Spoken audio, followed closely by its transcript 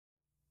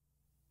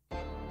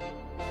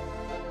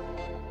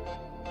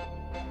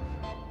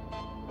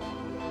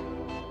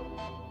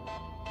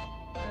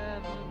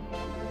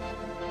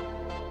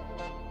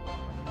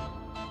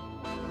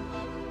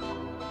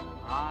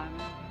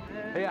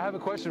Hey, I have a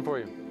question for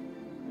you.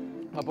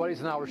 My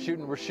buddies and I we're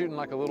shooting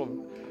like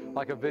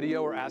a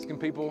video. We're asking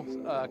people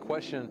a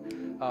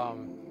question.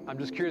 I'm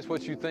just curious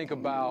what you think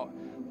about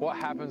what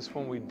happens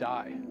when we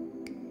die.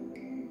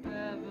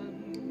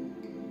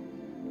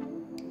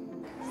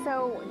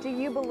 So, do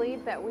you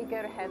believe that we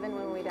go to heaven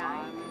when we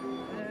die?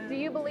 Do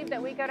you believe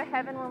that we go to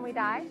heaven when we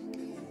die?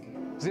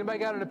 Does anybody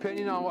got an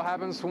opinion on what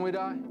happens when we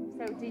die?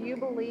 So, do you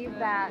believe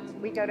that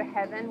we go to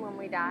heaven when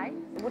we die?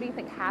 What do you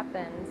think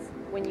happens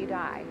when you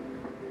die?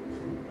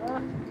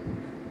 Rough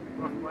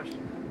question.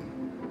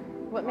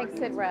 What makes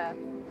it rough?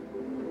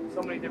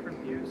 So many different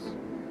views.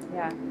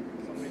 Yeah.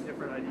 So many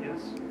different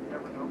ideas. You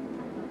never know.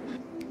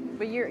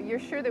 But you're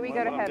sure that we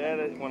go to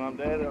heaven? When I'm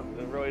dead, it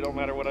really don't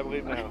matter what I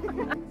believe now.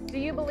 Do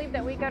you believe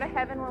that we go to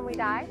heaven when we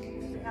die?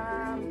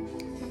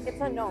 It's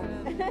unknown.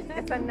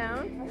 It's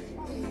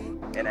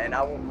unknown? And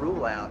I won't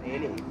rule out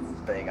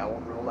anything. I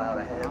won't rule out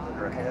a heaven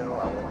or hell.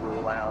 I won't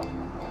rule out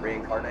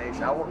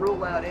reincarnation. I won't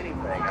rule out anything.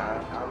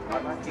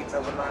 I might keep an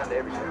open mind to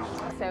everything.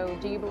 So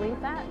do you believe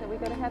that we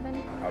go to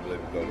heaven? I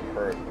believe we go to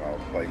personal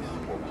place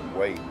where we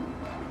wait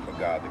for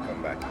God to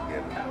come back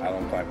again. I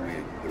don't think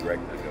we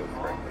directly go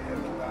straight to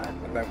heaven.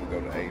 I think we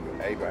go to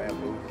Abraham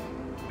Lewis.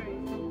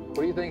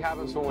 What do you think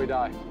happens when we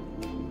die?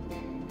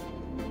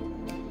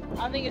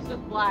 I think it's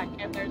just black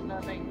and there's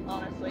nothing,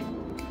 honestly.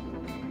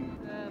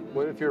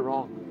 What if you're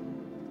wrong?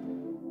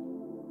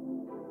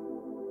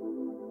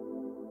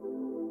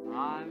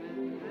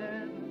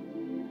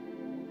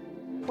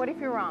 What if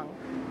you're wrong?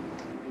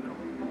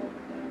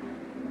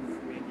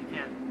 I mean, you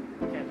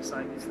can't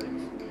decide these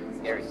things.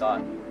 Scary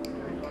thought.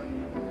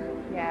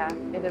 Yeah,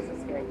 it is a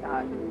scary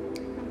thought.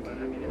 But I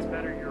mean, it's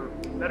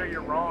better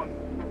you're wrong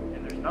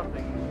and there's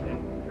nothing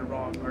than you're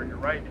wrong or you're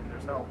right and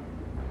there's help.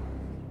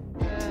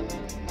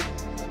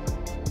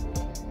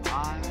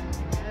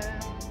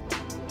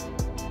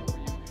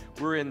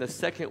 We're in the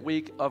second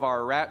week of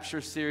our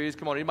Rapture series.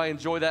 Come on, anybody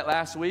enjoy that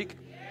last week?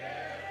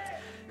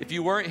 If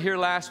you weren't here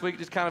last week,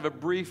 just kind of a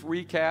brief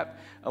recap.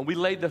 We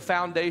laid the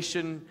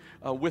foundation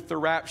with the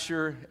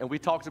rapture, and we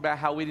talked about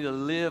how we need to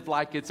live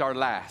like it's our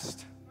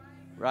last,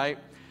 right?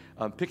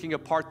 Picking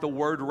apart the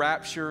word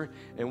rapture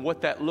and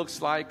what that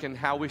looks like and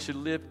how we should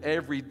live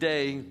every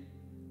day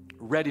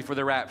ready for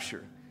the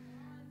rapture.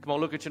 Come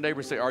on, look at your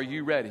neighbor and say, are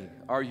you ready?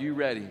 Are you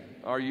ready?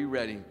 Are you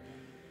ready?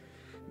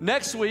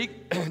 Next week,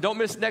 don't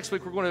miss next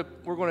week, we're going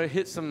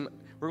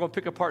to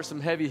pick apart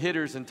some heavy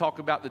hitters and talk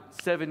about the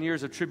 7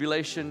 years of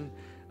tribulation,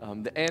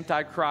 the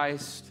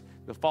Antichrist,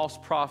 the false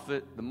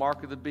prophet, the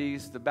mark of the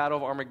beast, the battle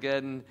of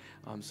Armageddon.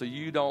 So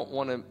you don't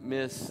want to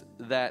miss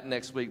that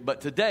next week. But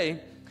today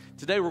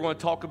we're going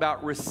to talk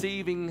about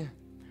receiving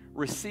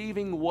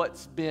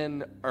what's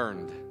been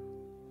earned.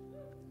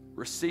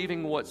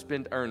 Receiving what's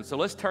been earned. So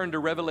let's turn to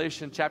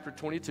Revelation chapter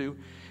 22.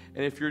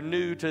 And if you're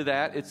new to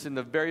that, it's in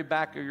the very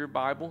back of your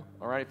Bible.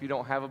 All right, if you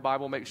don't have a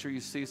Bible, make sure you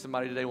see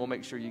somebody today. We'll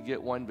make sure you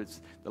get one. But it's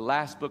the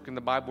last book in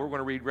the Bible. We're going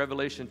to read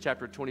Revelation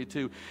chapter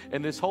 22.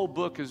 And this whole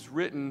book is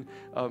written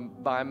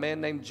by a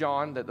man named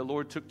John that the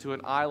Lord took to an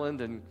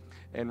island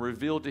and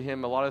revealed to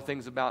him a lot of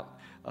things about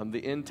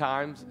the end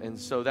times. And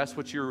so that's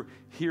what you're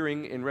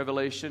hearing in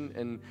Revelation.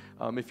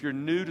 And if you're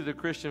new to the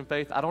Christian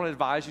faith, I don't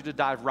advise you to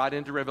dive right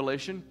into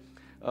Revelation.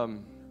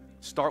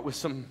 Start with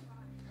some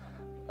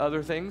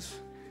other things.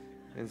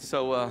 And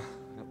so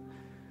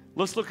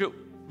let's look at,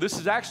 this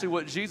is actually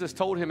what Jesus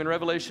told him in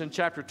Revelation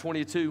chapter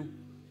 22.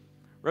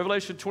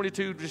 Revelation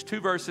 22, just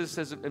 2 verses,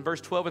 says in verse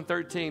 12 and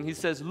 13, he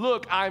says,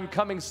 look, I'm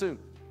coming soon,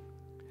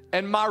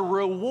 and my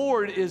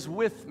reward is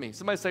with me.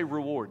 Somebody say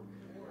reward.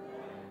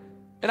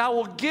 And I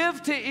will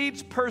give to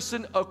each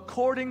person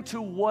according to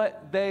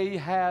what they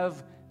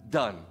have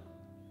done.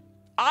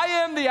 I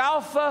am the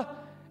Alpha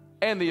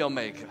and the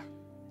Omega,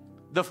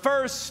 the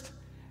first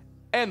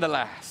and the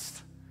last.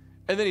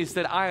 And then he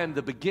said, I am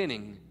the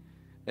beginning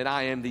and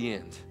I am the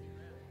end.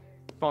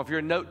 Come on, if you're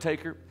a note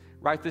taker,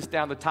 write this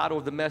down. The title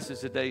of the message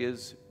today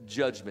is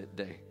Judgment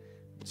Day.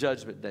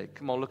 Judgment Day.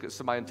 Come on, look at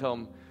somebody and tell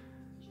them,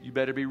 you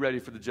better be ready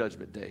for the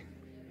Judgment Day.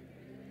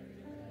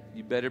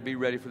 You better be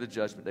ready for the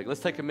Judgment Day.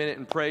 Let's take a minute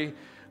and pray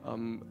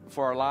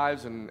for our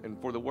lives and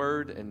for the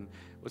Word. And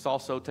let's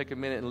also take a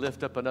minute and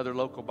lift up another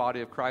local body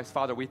of Christ.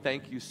 Father, we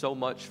thank you so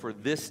much for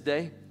this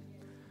day.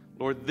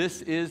 Lord,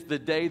 this is the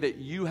day that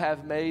you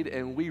have made,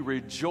 and we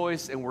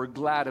rejoice and we're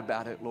glad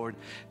about it, Lord.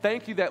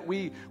 Thank you that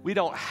we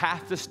don't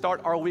have to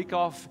start our week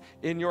off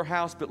in your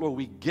house, but Lord,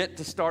 we get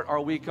to start our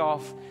week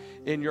off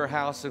in your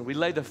house, and we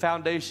lay the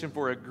foundation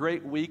for a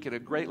great week and a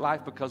great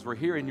life because we're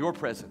here in your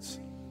presence.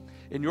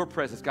 In your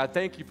presence. God,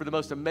 thank you for the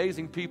most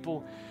amazing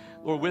people,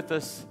 Lord, with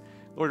us,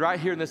 Lord, right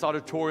here in this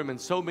auditorium, and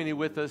so many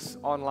with us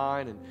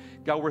online. And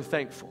God, we're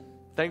thankful.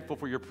 Thankful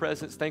for your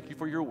presence. Thank you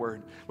for your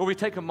word. Lord, we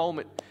take a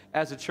moment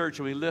as a church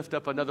and we lift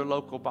up another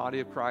local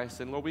body of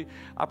Christ. And Lord,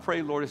 I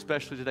pray, Lord,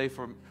 especially today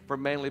for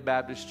Manly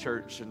Baptist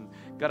Church. And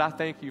God, I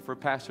thank you for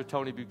Pastor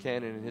Tony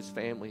Buchanan and his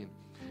family.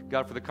 And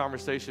God, for the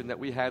conversation that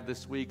we had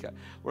this week,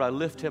 Lord, I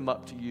lift him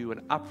up to you.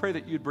 And I pray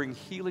that you'd bring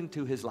healing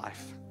to his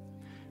life.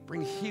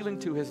 Bring healing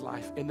to his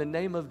life in the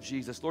name of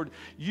Jesus. Lord,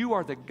 you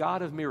are the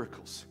God of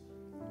miracles.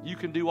 You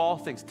can do all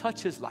things.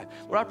 Touch his life.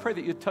 Lord, I pray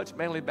that you touch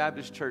Manly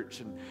Baptist Church.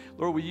 And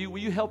Lord, will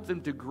you help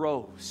them to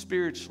grow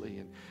spiritually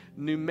and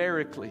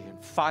numerically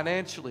and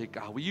financially,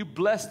 God. Will you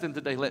bless them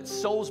today? Let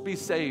souls be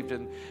saved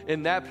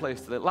in that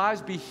place. Let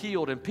lives be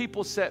healed and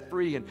people set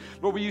free. And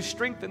Lord, will you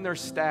strengthen their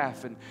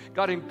staff? And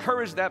God,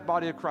 encourage that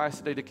body of Christ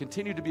today to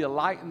continue to be a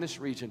light in this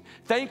region.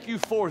 Thank you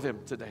for them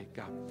today,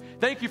 God.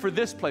 Thank you for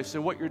this place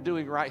and what you're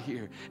doing right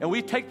here. And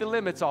we take the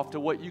limits off to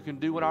what you can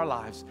do in our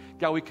lives.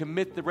 God, we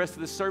commit the rest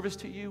of the service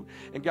to you.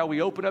 And God,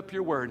 we open up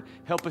your word.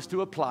 Help us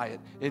to apply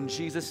it in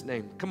Jesus'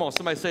 name. Come on,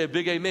 somebody say a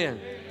big amen.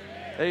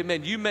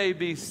 Amen. You may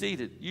be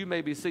seated. You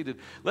may be seated.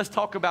 Let's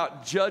talk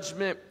about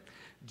Judgment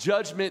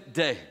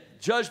Day.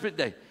 Judgment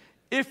Day.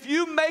 If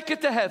you make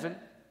it to heaven,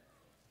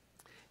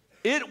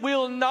 it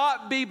will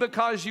not be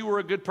because you were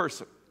a good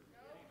person.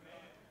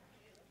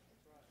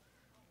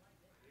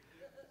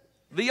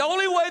 The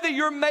only way that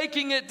you're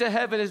making it to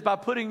heaven is by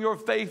putting your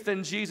faith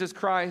in Jesus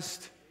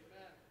Christ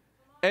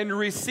and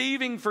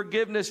receiving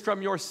forgiveness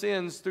from your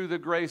sins through the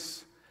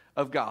grace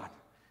of God.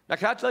 Now,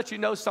 can I let you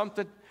know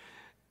something?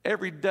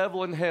 Every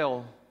devil in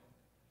hell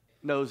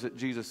knows that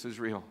Jesus is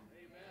real.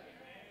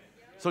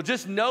 So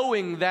just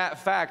knowing that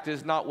fact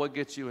is not what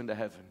gets you into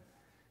heaven.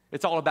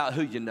 It's all about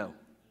who you know.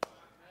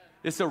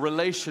 It's a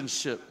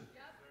relationship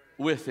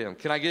with him.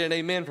 Can I get an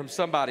amen from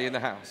somebody in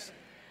the house?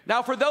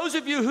 Now, for those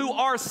of you who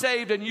are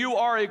saved and you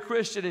are a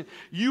Christian and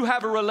you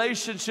have a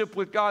relationship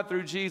with God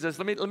through Jesus,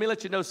 let me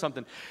let you know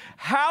something.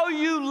 How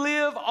you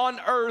live on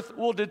earth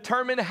will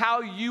determine how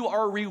you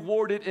are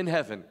rewarded in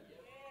heaven.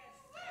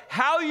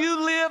 How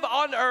you live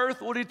on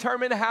earth will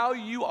determine how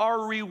you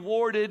are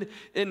rewarded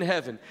in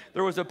heaven.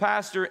 There was a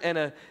pastor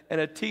and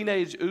a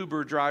teenage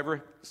Uber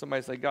driver.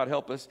 Somebody say, God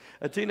help us.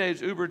 A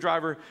teenage Uber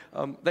driver.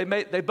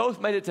 They both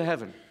made it to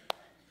heaven.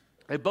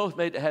 They both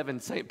made it to heaven.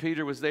 St.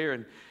 Peter was there,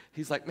 and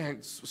he's like,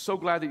 man, so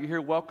glad that you're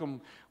here.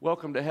 Welcome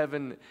to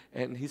heaven.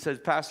 And he says,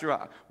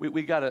 Pastor,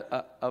 we got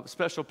a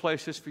special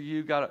place just for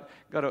you. Got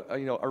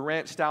a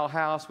ranch style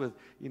house with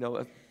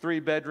 3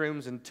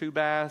 bedrooms and 2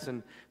 baths,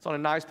 and it's on a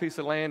nice piece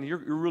of land. You're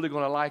really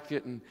going to like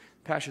it. And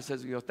Pastor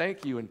says,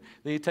 thank you. And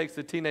then he takes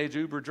the teenage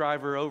Uber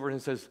driver over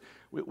and says,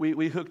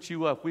 we hooked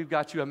you up. We've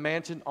got you a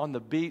mansion on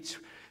the beach.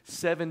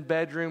 7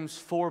 bedrooms,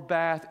 4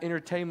 bath,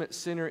 entertainment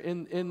center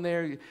in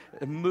there,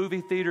 a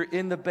movie theater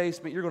in the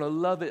basement. You're going to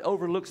love it.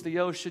 Overlooks the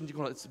ocean.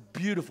 It's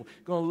beautiful.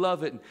 You're going to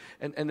love it.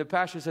 And the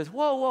pastor says,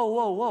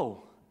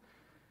 whoa.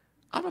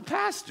 I'm a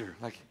pastor.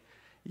 Like,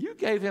 you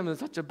gave him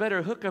such a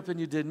better hookup than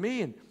you did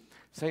me. And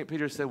St.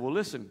 Peter said, well,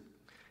 listen,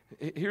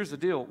 here's the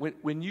deal.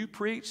 When you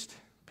preached,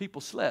 people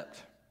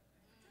slept.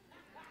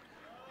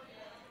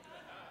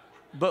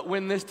 But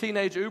when this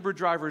teenage Uber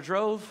driver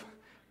drove,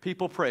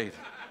 people prayed.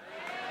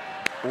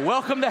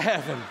 Welcome to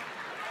heaven.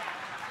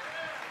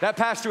 That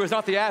pastor was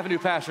not the Avenue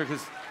pastor,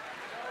 because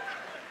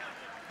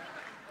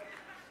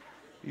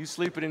you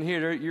sleeping in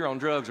here, you're on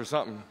drugs or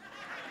something.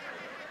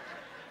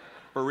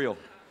 For real.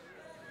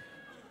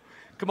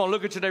 Come on,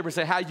 look at your neighbor and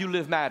say, how you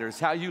live matters.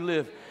 How you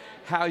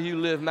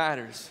live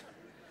matters.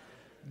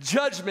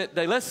 Judgment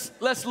Day.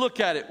 Let's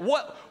look at it.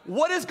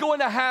 What is going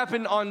to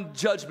happen on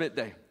Judgment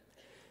Day?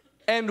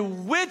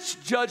 And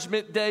which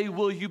Judgment Day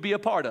will you be a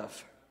part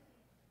of?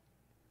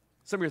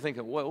 Some of you are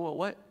thinking,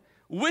 what?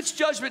 Which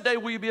Judgment Day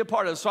will you be a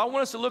part of? So I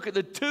want us to look at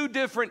the 2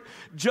 different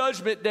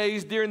Judgment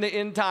Days during the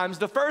end times.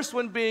 The first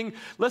one being,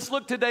 let's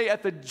look today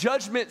at the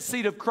judgment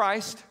seat of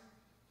Christ.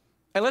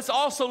 And let's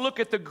also look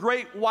at the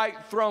great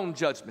white throne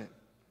judgment.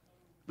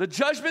 The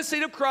judgment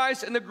seat of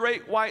Christ and the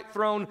great white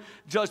throne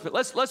judgment.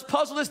 Let's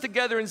puzzle this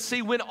together and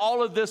see when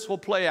all of this will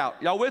play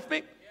out. Y'all with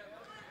me?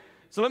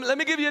 So let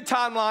me give you a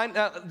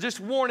timeline.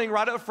 Just warning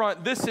right up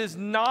front, this is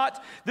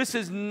not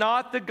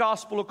the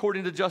gospel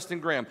according to Justin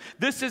Graham.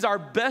 This is our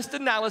best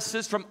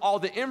analysis from all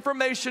the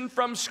information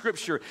from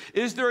Scripture.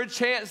 Is there a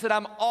chance that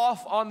I'm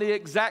off on the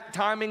exact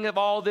timing of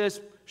all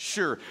this?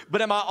 Sure.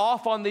 But am I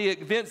off on the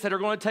events that are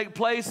going to take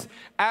place?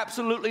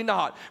 Absolutely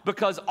not.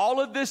 Because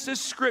all of this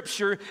is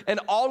Scripture, and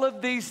all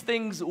of these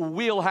things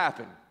will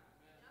happen.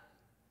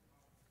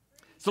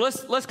 So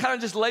let's kind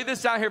of just lay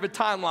this out here of a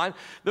timeline.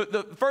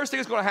 The first thing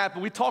that's going to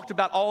happen, we talked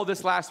about all of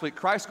this last week.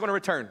 Christ's going to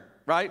return,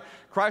 right?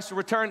 Christ will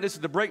return. This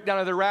is the breakdown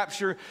of the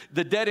rapture.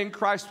 The dead in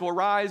Christ will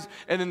rise,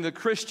 and then the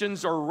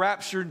Christians are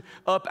raptured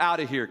up out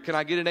of here. Can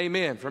I get an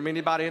amen from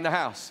anybody in the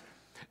house?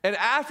 And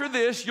after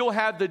this, you'll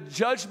have the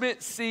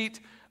judgment seat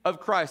of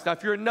Christ. Now,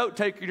 if you're a note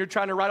taker and you're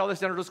trying to write all this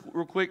down just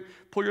real quick,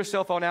 pull your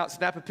cell phone out,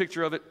 snap a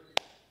picture of it,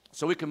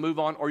 so we can move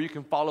on, or you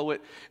can follow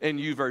it in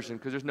YouVersion,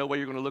 because there's no way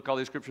you're going to look all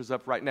these scriptures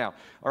up right now.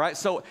 All right,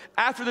 so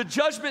after the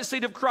judgment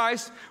seat of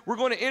Christ, we're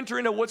going to enter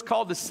into what's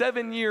called the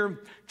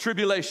 7-year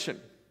tribulation.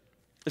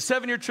 The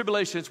 7-year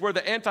tribulation is where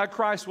the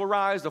Antichrist will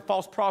rise, the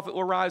false prophet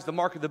will rise, the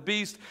mark of the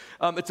beast.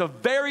 It's a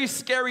very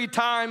scary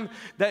time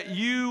that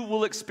you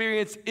will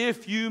experience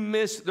if you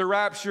miss the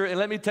rapture. And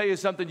let me tell you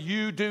something,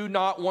 you do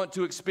not want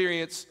to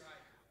experience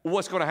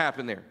what's going to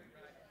happen there.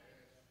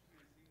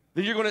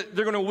 Then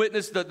they're going to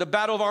witness the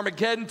battle of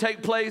Armageddon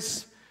take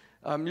place.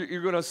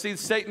 You're going to see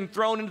Satan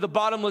thrown into the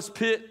bottomless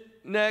pit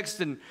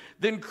next. And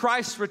then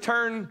Christ's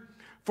return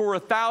for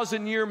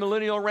 1,000-year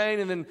millennial reign,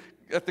 and then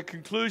at the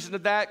conclusion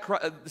of that,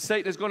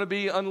 Satan is going to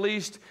be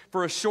unleashed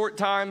for a short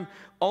time,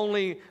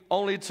 only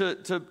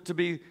to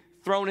be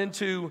thrown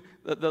into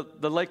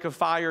the lake of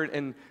fire,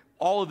 and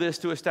all of this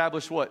to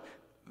establish what?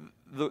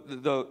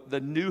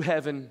 The new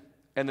heaven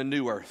and the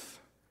new earth.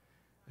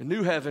 A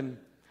new heaven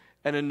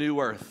and a new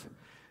earth.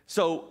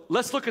 So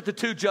let's look at the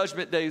 2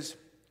 judgment days.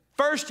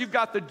 First, you've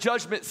got the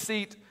judgment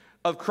seat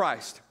of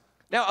Christ.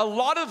 Now, a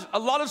lot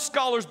of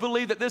scholars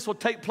believe that this will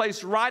take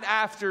place right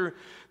after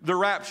the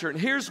rapture. And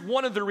here's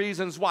one of the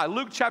reasons why.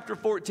 Luke chapter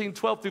 14,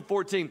 12 through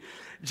 14,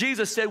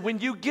 Jesus said, when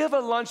you give a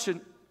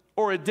luncheon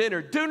or a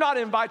dinner, do not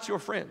invite your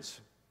friends,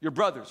 your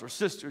brothers or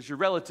sisters, your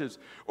relatives,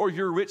 or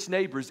your rich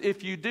neighbors.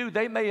 If you do,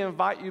 they may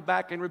invite you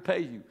back and repay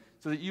you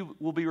so that you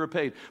will be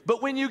repaid.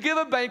 But when you give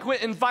a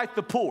banquet, invite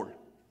the poor,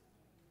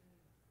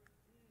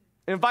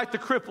 invite the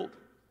crippled,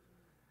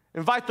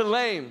 invite the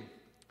lame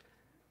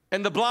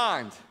and the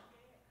blind,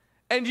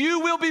 and you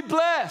will be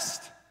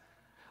blessed.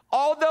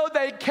 Although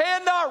they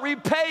cannot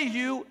repay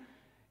you,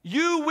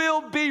 you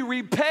will be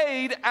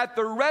repaid at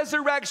the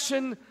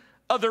resurrection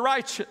of the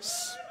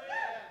righteous.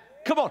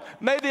 Come on,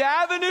 may the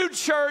Avenue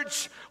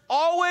Church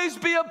always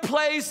be a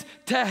place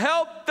to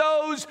help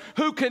those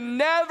who can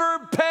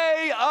never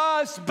pay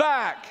us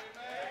back.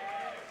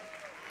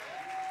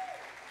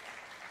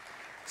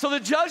 So the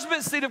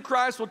judgment seat of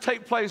Christ will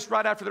take place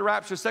right after the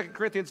rapture. 2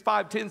 Corinthians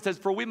 5:10 says,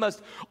 for we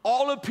must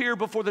all appear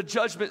before the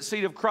judgment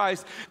seat of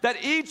Christ,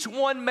 that each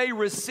one may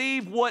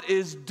receive what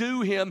is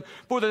due him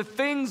for the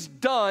things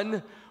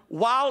done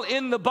while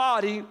in the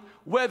body,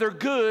 whether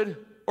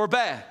good or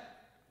bad.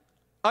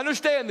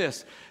 Understand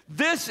this.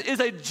 This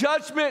is a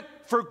judgment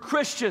for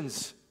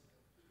Christians.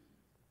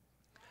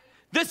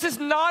 This is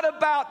not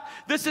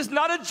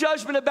a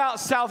judgment about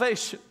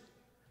salvation.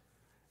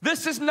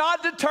 This is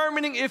not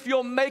determining if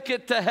you'll make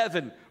it to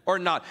heaven or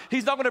not.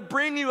 He's not going to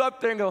bring you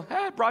up there and go, hey,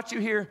 I brought you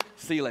here.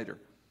 See you later.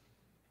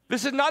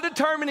 This is not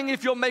determining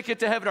if you'll make it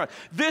to heaven or not.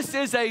 This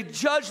is a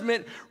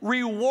judgment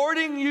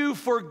rewarding you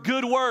for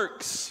good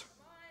works.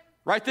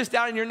 Write this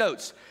down in your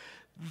notes.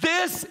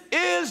 This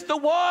is the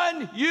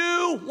one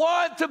you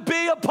want to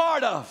be a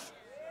part of.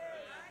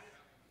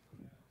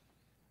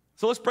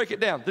 So let's break it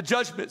down. The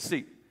judgment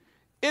seat.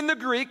 In the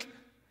Greek,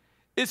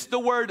 it's the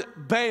word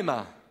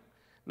bema.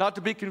 Not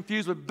to be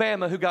confused with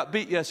Bama, who got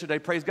beat yesterday.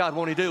 Praise God.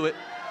 Won't he do it?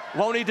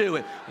 Won't he do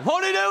it?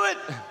 Won't he do it?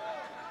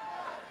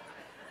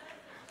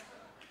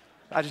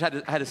 I just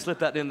had to slip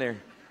that in there.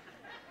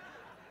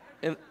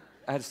 And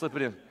I had to slip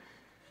it in.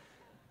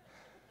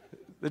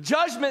 The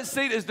judgment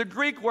seat is the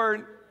Greek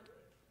word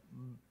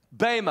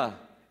bema.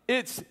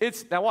 It's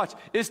now watch.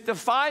 It's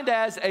defined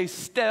as a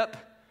step,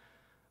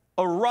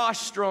 a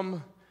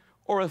rostrum,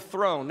 or a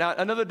throne. Now,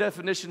 another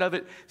definition of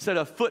it said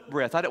a foot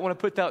breadth. I didn't want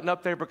to put that one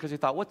up there because he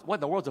thought, what in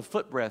the world's a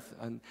foot breadth?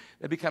 And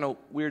it'd be kind of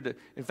weird.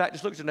 In fact,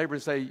 just look at your neighbor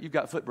and say, you've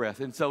got foot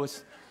breadth. And so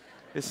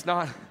it's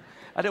not,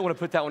 I didn't want to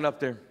put that one up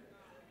there.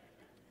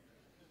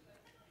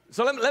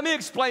 So let me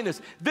explain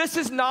this. This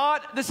is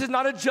not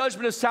a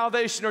judgment of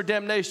salvation or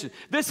damnation.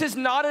 This is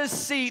not a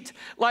seat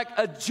like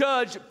a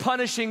judge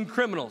punishing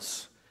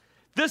criminals.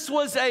 This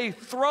was a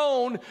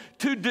throne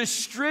to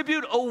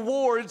distribute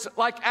awards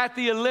like at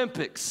the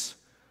Olympics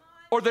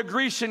or the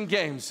Grecian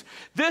Games.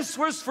 This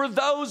was for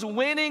those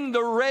winning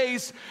the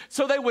race,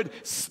 so they would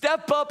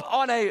step up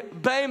on a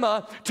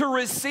bema to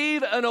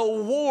receive an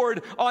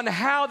award on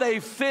how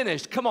they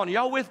finished. Come on,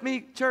 y'all with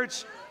me,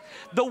 church?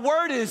 The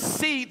word is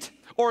seat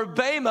or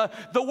bema.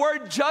 The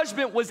word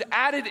judgment was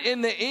added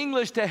in the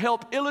English to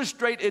help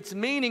illustrate its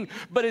meaning,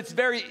 but it's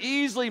very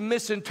easily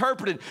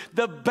misinterpreted.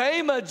 The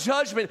bema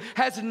judgment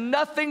has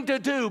nothing to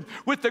do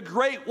with the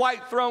great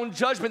white throne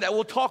judgment that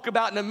we'll talk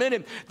about in a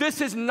minute.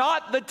 This is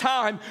not the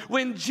time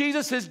when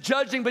Jesus is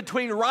judging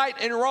between right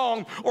and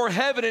wrong or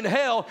heaven and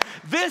hell.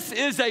 This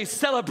is a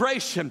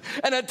celebration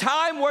and a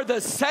time where the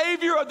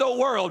Savior of the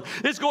world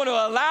is going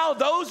to allow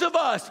those of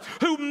us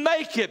who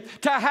make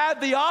it to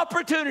have the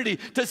opportunity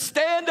to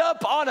stand up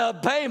on a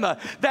bema,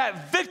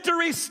 that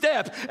victory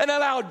step, and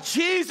allow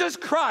Jesus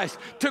Christ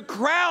to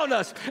crown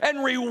us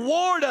and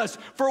reward us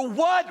for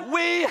what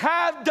we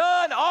have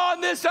done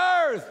on this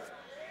earth.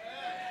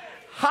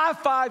 High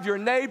five your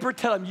neighbor,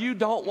 tell him you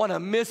don't want to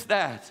miss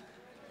that.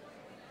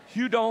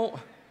 You don't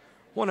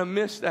want to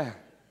miss that.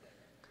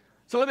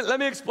 So let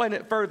me explain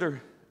it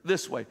further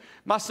this way.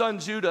 My son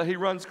Judah, he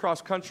runs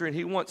cross country, and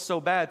he wants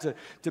so bad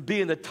to be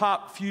in the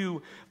top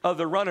few of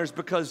the runners,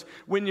 because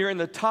when you're in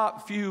the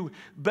top few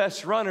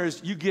best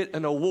runners, you get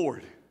an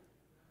award.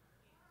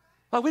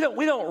 Like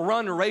we don't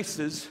run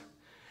races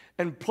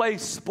and play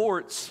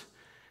sports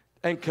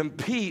and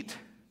compete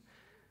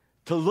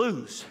to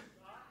lose.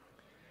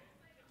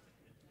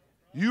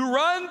 You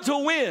run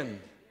to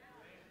win.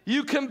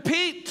 You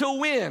compete to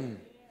win.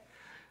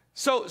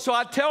 So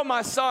I tell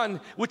my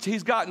son, which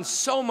he's gotten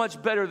so much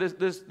better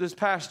this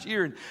past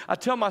year, and I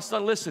tell my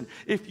son, listen,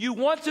 if you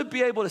want to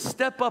be able to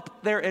step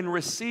up there and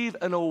receive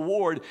an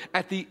award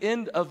at the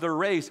end of the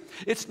race,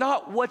 it's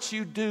not what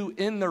you do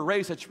in the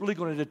race that's really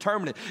going to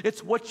determine it.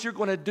 It's what you're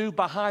going to do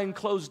behind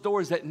closed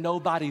doors that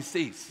nobody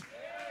sees.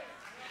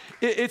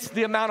 It's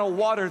the amount of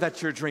water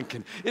that you're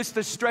drinking. It's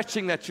the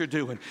stretching that you're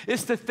doing.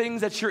 It's the things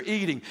that you're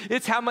eating.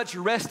 It's how much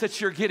rest that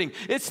you're getting.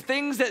 It's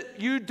things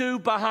that you do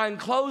behind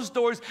closed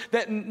doors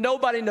that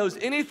nobody knows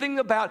anything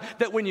about,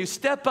 that when you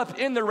step up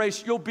in the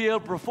race, you'll be able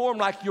to perform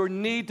like you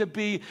need to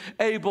be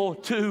able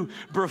to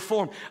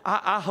perform.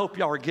 I hope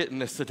y'all are getting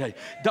this today.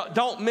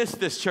 Don't miss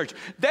this, church.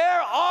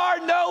 There are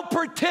no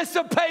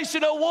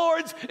participation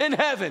awards in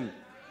heaven.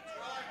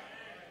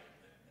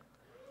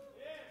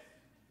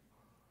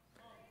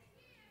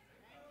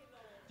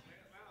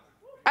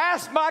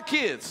 Ask my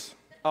kids.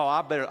 Oh,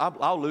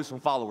 I'll lose some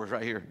followers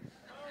right here.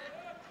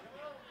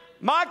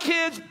 My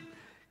kids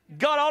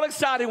got all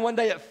excited one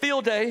day at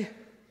field day.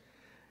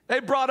 They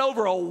brought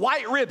over a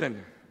white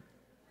ribbon.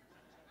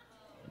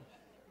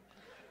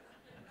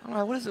 I'm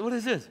like, what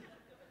is this?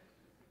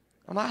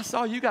 I'm like, I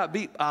saw you got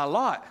beat a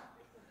lot.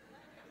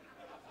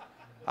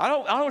 I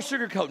don't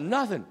sugarcoat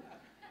nothing.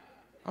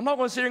 I'm not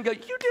going to sit here and go,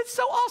 you did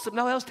so awesome.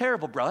 No, that was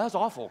terrible, bro. That was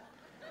awful.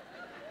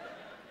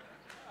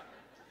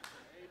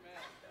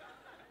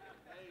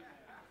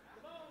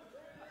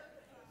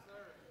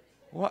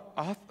 Well,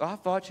 I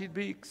thought you'd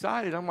be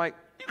excited. I'm like,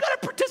 you got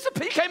to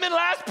participate. You came in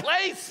last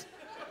place.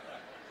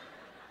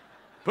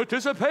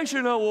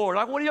 Participation award.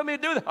 Like, what do you want me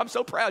to do? I'm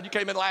so proud you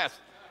came in last.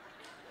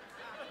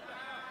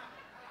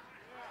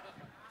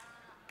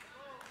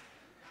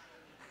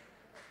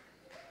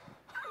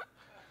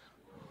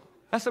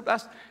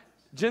 That's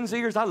Gen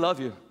Zers, I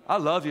love you. I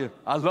love you.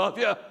 I love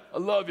you. I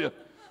love you.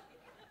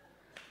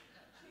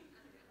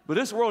 But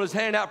this world is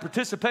handing out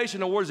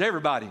participation awards to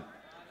everybody.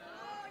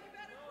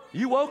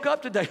 You woke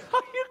up today.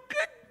 Oh, you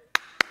good.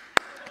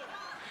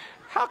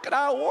 How can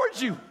I award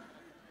you?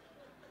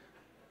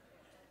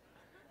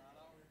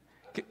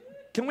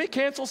 Can we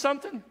cancel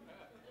something?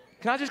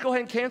 Can I just go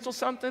ahead and cancel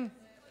something?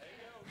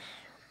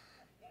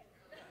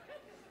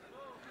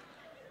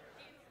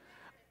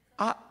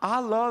 I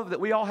love that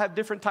we all have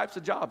different types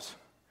of jobs.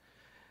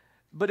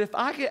 But if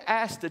I get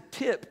asked to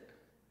tip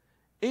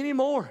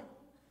anymore,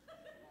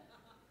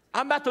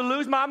 I'm about to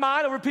lose my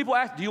mind over people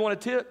asking, do you want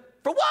to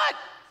tip? For what?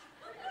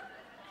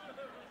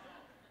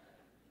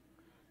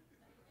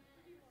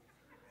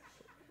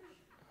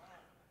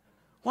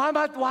 Why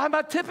am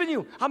I tipping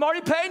you? I'm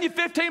already paying you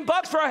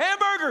 $15 for a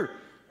hamburger.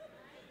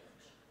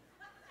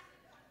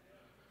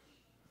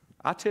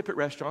 I tip at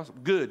restaurants.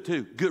 Good,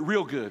 too. Good,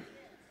 real good.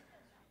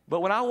 But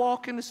when I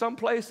walk into some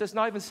place that's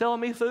not even selling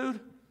me food,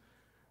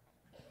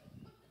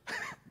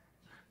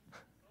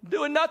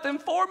 doing nothing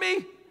for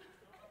me,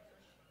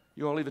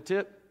 you want to leave a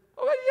tip?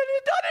 Oh, you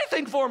didn't done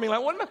anything for me.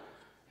 Like, what am I?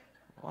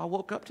 Well, I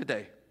woke up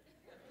today.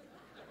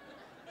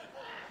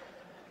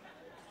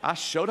 I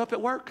showed up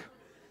at work.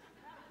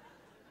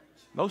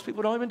 Most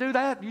people don't even do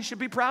that. You should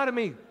be proud of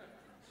me.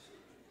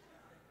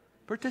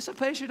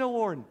 Participation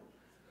award.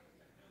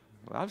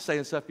 Well, I'm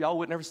saying stuff y'all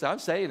would never say. I'm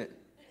saying it.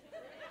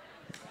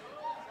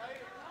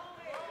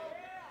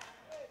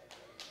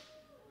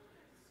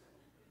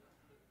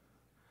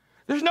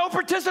 There's no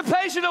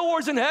participation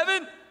awards in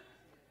heaven.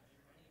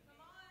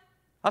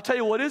 I'll tell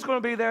you what is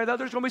going to be there, though.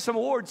 There's going to be some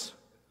awards.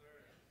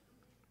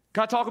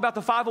 Can I talk about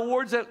the 5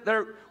 awards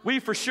that we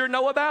for sure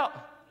know about?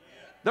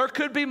 There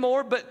could be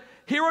more, but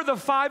here are the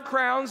 5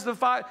 crowns, the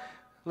 5.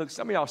 Look,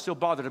 some of y'all are still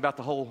bothered about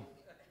the whole.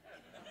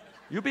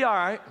 You'll be all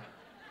right.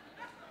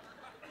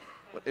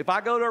 If I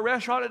go to a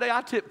restaurant today,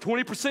 I tip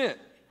 20%.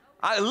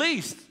 At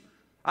least.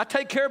 I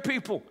take care of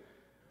people.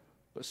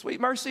 But sweet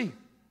mercy,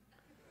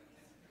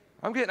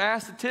 I'm getting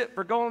asked to tip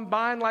for going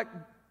buying like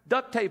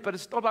duct tape at a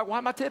store. Like, why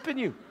am I tipping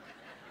you?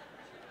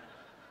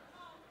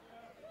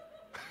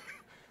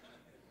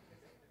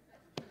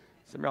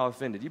 Some of y'all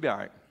offended. You be all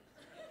right.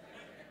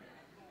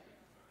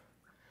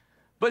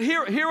 But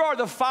here are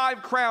the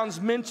 5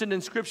 crowns mentioned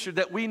in Scripture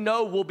that we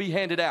know will be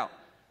handed out.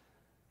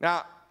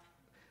 Now,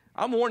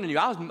 I'm warning you,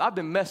 I've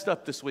been messed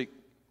up this week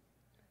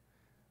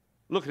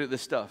looking at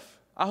this stuff.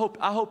 I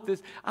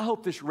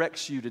hope this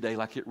wrecks you today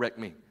like it wrecked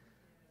me.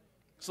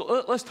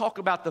 So let's talk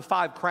about the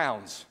 5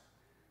 crowns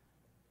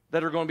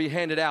that are going to be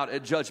handed out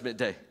at Judgment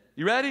Day.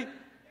 You ready?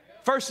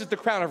 First is the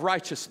crown of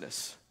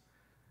righteousness.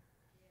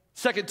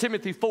 2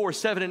 Timothy 4,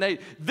 7 and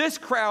 8. This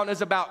crown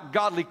is about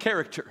godly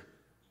character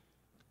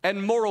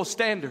and moral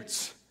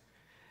standards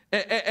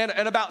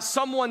and about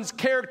someone's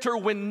character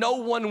when no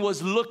one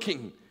was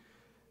looking.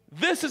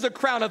 This is a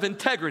crown of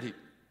integrity.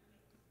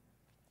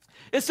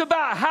 It's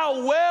about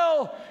how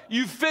well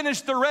you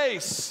finish the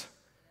race.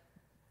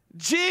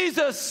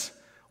 Jesus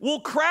will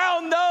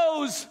crown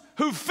those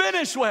who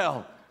finish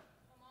well.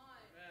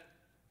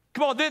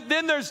 Come on,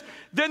 then there's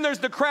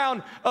the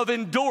crown of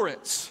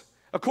endurance.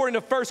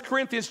 According to 1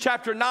 Corinthians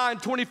chapter 9,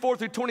 24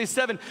 through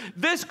 27,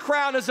 this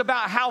crown is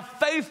about how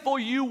faithful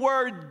you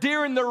were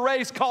during the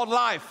race called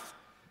life.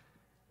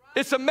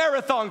 It's a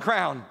marathon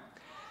crown.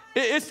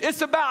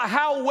 It's about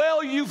how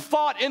well you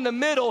fought in the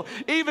middle,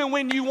 even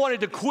when you wanted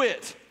to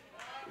quit.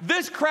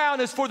 This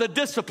crown is for the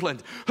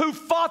disciplined who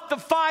fought the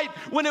fight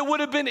when it would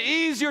have been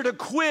easier to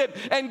quit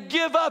and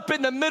give up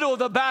in the middle of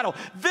the battle.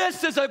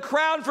 This is a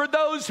crown for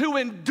those who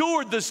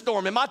endured the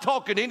storm. Am I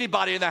talking to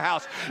anybody in the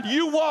house?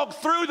 You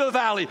walked through the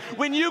valley.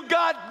 When you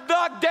got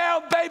knocked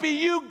down, baby,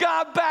 you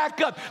got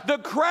back up. The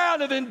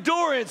crown of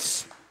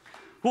endurance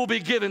will be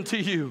given to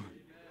you.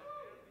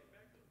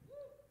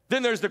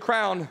 Then there's the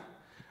crown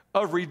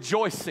of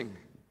rejoicing.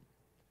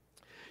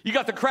 You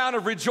got the crown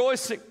of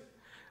rejoicing.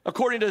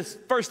 According to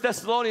 1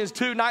 Thessalonians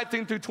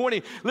 2:19 through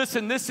 20,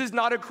 listen, this is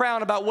not a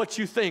crown about what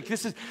you think.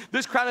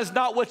 This crown is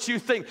not what you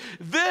think.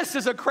 This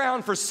is a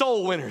crown for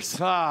soul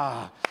winners.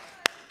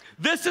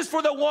 This is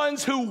for the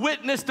ones who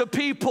witnessed the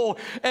people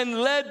and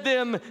led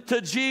them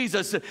to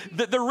Jesus.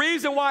 The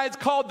reason why it's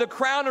called the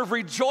crown of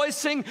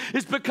rejoicing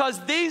is because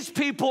these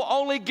people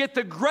only get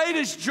the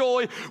greatest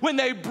joy when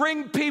they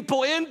bring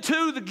people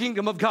into the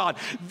kingdom of God.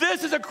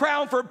 This is a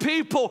crown for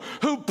people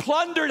who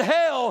plundered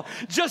hell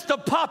just to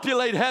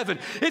populate heaven.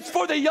 It's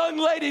for the young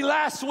lady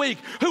last week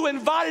who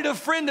invited a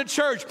friend to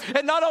church.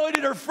 And not only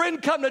did her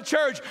friend come to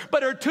church,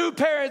 but her two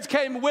parents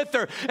came with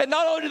her. And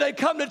not only did they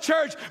come to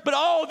church, but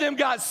all of them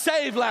got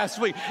saved last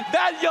week.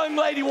 That young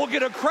lady will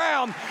get a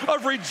crown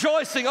of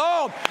rejoicing.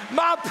 Oh,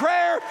 my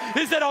prayer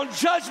is that on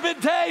Judgment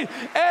Day,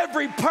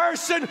 every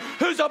person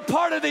who's a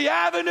part of the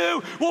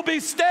Avenue will be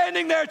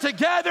standing there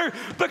together,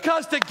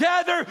 because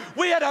together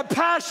we had a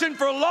passion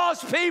for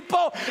lost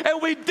people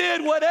and we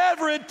did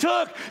whatever it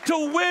took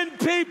to win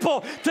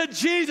people to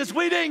Jesus.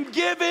 We didn't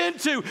give in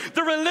to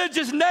the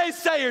religious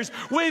naysayers.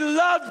 We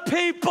loved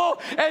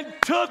people and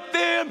took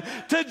them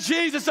to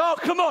Jesus. Oh,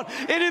 come on.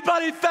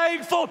 Anybody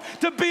thankful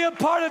to be a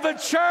part of a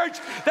church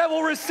that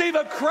will receive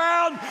a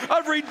crown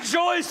of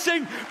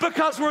rejoicing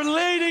because we're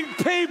leading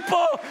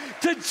people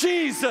to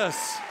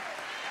Jesus?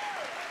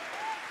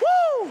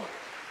 Woo!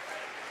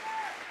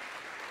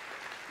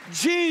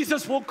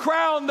 Jesus will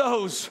crown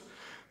those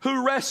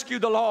who rescue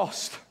the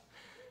lost.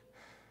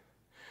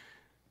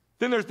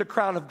 Then there's the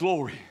crown of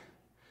glory.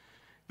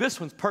 This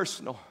one's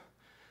personal.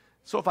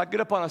 So if I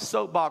get up on a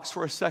soapbox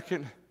for a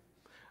second,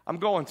 I'm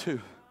going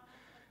to.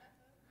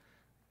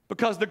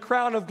 Because the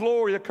crown of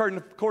glory,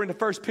 according to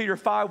 1 Peter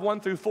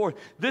 5:1 through 4,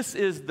 this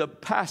is the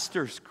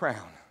pastor's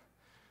crown.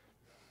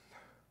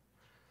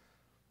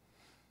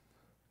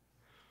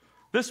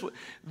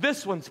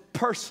 This one's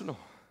personal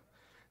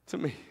to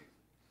me.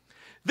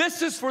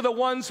 This is for the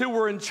ones who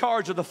were in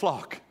charge of the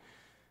flock.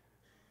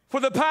 For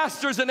the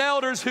pastors and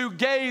elders who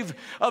gave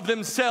of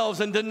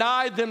themselves and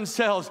denied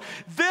themselves.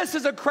 This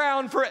is a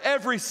crown for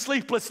every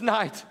sleepless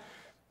night.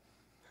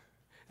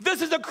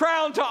 This is a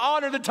crown to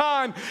honor the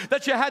time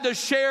that you had to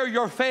share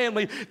your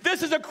family.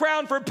 This is a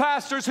crown for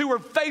pastors who were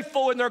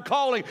faithful in their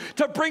calling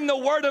to bring the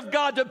word of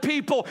God to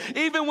people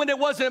even when it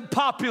wasn't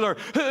popular,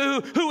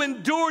 who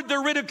endured the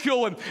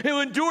ridicule and who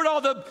endured all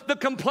the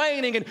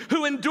complaining and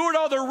who endured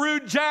all the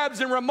rude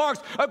jabs and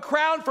remarks. A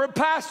crown for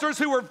pastors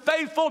who were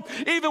faithful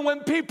even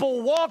when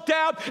people walked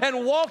out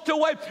and walked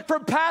away.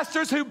 For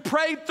pastors who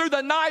prayed through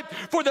the night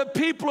for the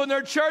people in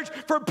their church.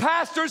 For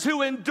pastors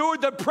who endured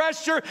the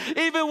pressure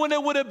even when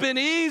it would have been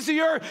easier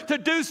to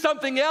do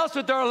something else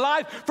with their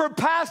life. For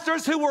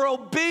pastors who were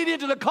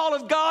obedient to the call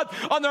of God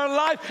on their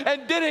life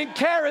and didn't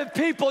care if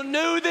people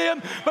knew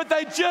them, but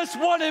they just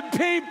wanted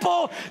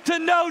people to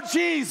know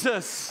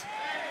Jesus.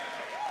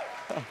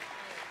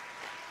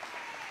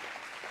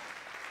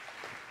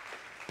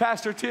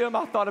 Pastor Tim,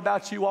 I thought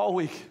about you all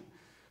week.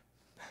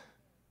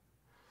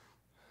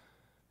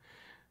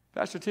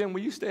 Pastor Tim,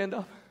 will you stand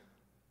up?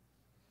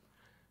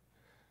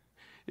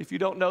 If you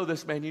don't know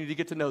this man, you need to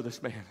get to know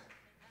this man.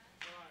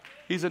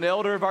 He's an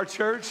elder of our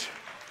church.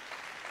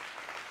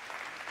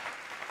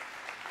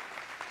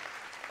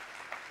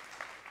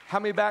 How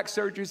many back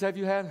surgeries have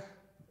you had?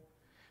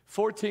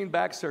 14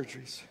 back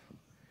surgeries.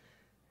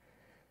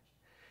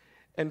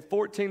 And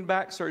 14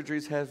 back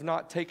surgeries have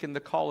not taken the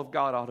call of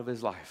God out of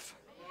his life.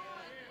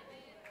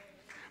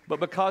 But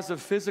because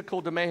of physical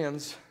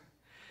demands,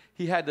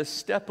 he had to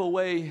step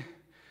away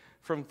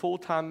from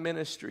full-time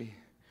ministry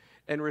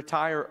and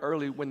retire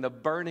early when the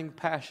burning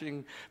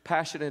passion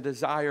and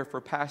desire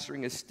for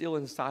pastoring is still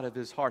inside of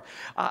his heart.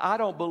 I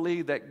don't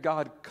believe that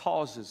God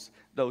causes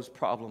those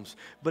problems,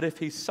 but if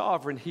he's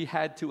sovereign, he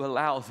had to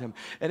allow them.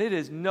 And it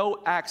is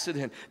no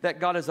accident that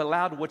God has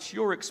allowed what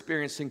you're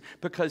experiencing,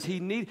 because he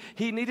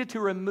needed to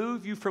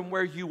remove you from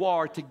where you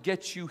are to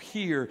get you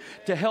here,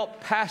 to help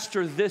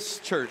pastor this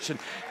church and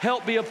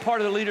help be a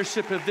part of the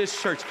leadership of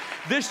this church.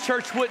 This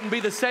church wouldn't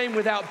be the same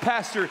without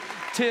Pastor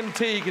Tim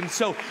Teague. And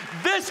so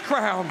this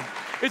crown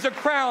is a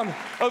crown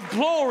of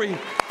glory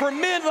for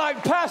men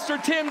like Pastor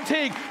Tim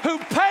Teague, who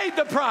paid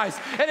the price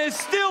and is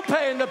still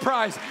paying the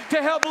price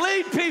to help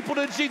lead people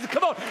to Jesus.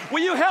 Come on, will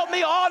you help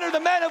me honor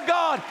the man of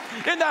God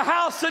in the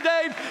house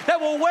today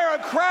that will wear a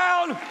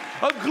crown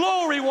of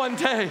glory one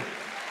day?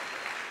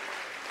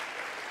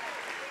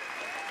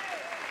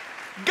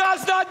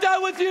 God's not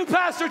done with you,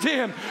 Pastor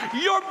Tim.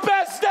 Your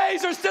best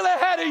days are still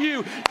ahead of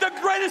you. The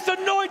greatest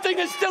anointing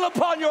is still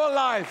upon your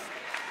life.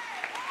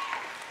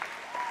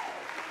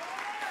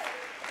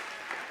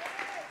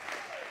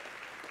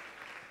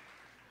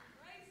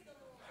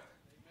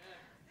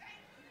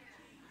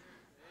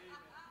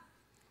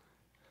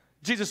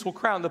 Jesus will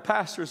crown the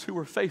pastors who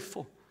were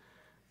faithful.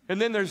 And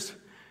then there's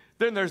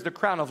the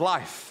crown of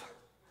life.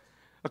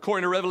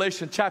 According to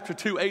Revelation chapter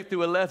 2, 8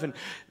 through 11.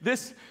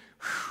 This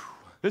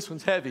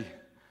one's heavy.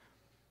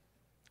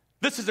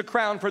 This is a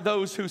crown for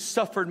those who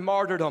suffered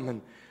martyrdom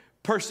and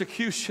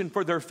persecution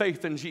for their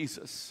faith in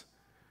Jesus.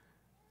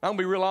 I'm going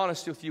to be real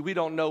honest with you. We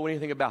don't know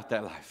anything about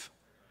that life.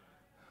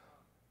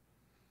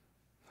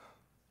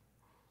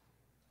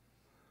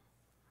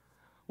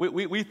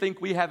 We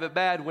think we have it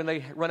bad when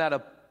they run out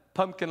of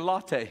pumpkin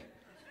latte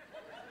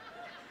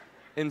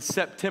in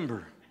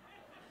September.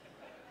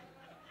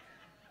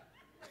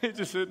 It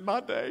just said, my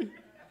day.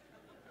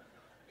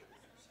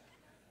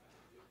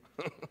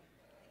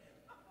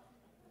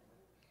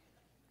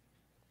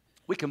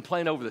 We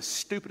complain over the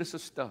stupidest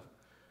of stuff.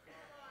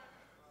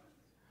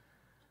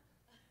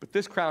 But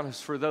this crown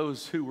is for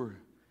those who were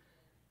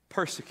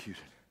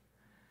persecuted.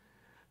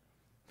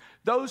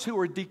 Those who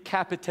were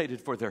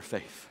decapitated for their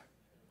faith.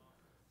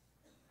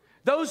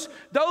 Those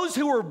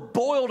who were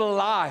boiled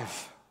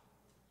alive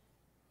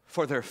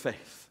for their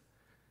faith.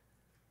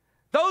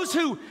 Those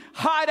who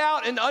hide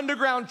out in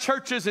underground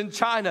churches in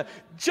China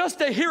just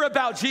to hear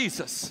about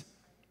Jesus.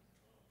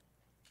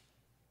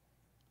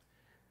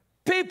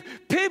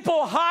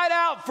 People hide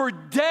out for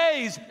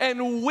days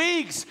and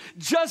weeks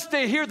just to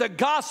hear the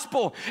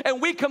gospel,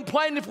 and we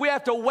complain if we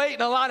have to wait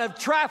in a line of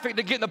traffic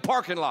to get in the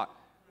parking lot.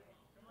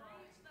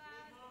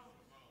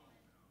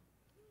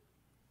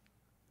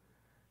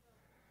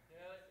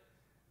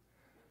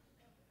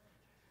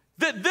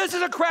 This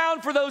is a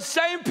crown for those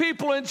same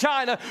people in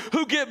China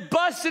who get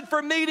busted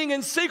for meeting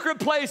in secret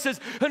places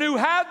and who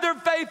have their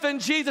faith in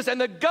Jesus,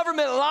 and the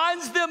government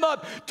lines them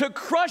up to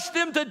crush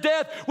them to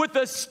death with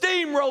the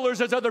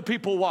steamrollers as other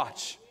people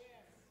watch.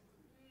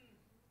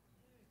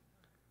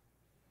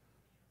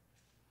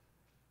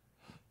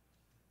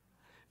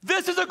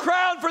 This is a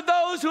crown for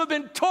those who have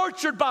been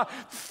tortured by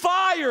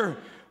fire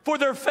for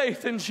their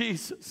faith in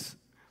Jesus.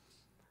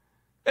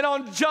 And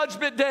on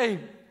Judgment Day,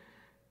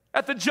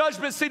 at the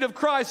judgment seat of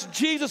Christ,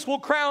 Jesus will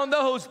crown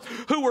those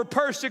who were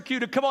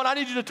persecuted. Come on, I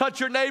need you to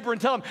touch your neighbor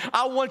and tell him,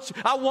 I want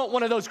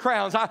one of those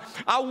crowns.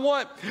 I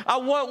want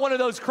one of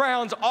those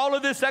crowns. All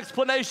of this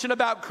explanation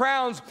about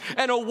crowns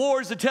and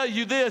awards to tell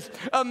you this.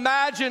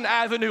 Imagine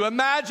Avenue,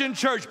 imagine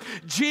church,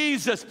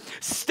 Jesus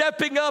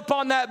stepping up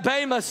on that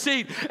Bema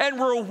seat and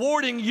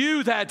rewarding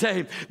you that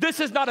day. This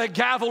is not a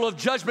gavel of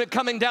judgment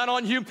coming down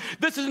on you.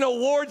 This is an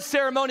award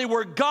ceremony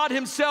where God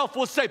himself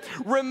will say,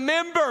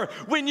 remember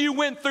when you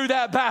went through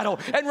that battle.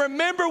 And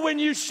remember when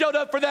you showed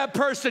up for that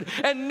person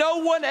and no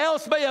one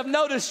else may have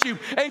noticed you.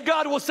 And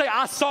God will say,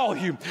 I saw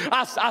you.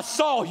 I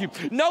saw you.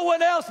 No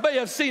one else may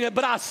have seen it,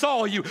 but I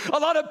saw you. A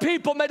lot of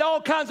people made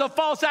all kinds of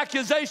false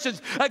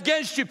accusations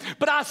against you,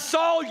 but I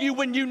saw you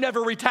when you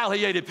never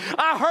retaliated.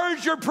 I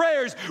heard your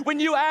prayers when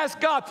you asked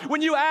God,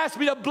 when you asked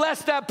me to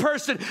bless that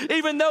person,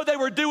 even though they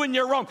were doing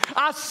you wrong.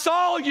 I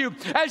saw you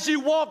as you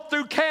walked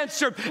through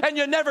cancer and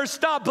you never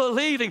stopped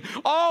believing.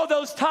 All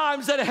those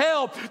times that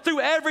hell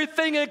threw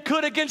everything it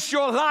could against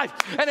your life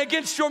and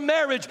against your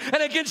marriage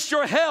and against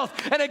your health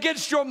and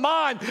against your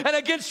mind and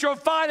against your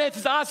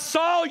finances. I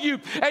saw you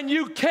and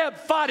you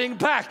kept fighting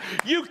back.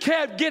 You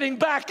kept getting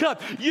back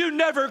up. You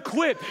never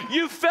quit.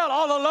 You felt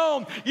all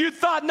alone. You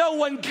thought no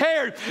one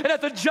cared. And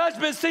at the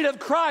judgment seat of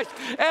Christ,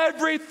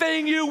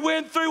 everything you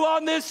went through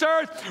on this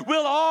earth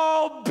will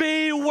all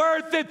be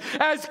worth it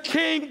as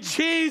King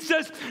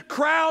Jesus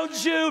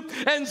crowns you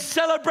and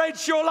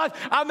celebrates your life.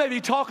 I may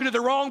be talking to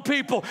the wrong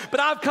people, but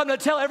I've come to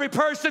tell every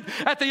person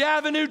at the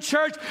Avenue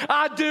Church,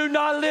 I do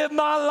not live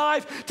my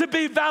life to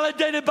be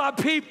validated by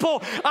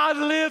people. I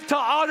live to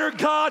honor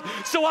God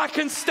so I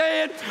can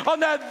stand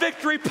on that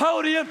victory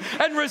podium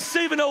and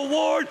receive an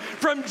award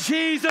from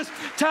Jesus,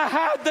 to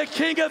have the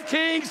King of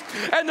Kings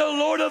and the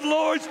Lord of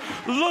Lords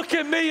look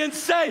at me and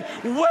say,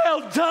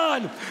 well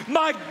done,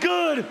 my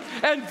good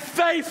and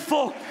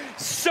faithful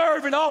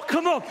servant. Oh,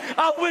 come on.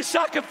 I wish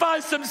I could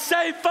find some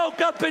saved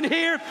folk up in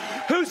here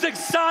who's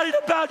excited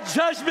about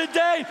Judgment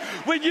Day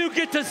when you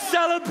get to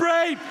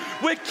celebrate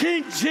with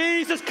King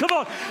Jesus. Come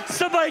on.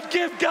 Somebody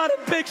give God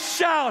a big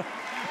shout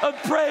of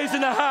praise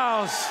in the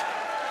house.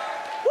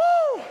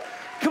 Woo!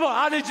 Come on.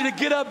 I need you to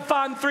get up and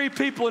find 3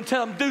 people and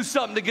tell them, do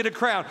something to get a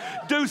crown.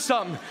 Do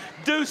something.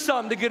 Do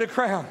something to get a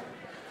crown.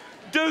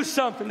 Do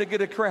something to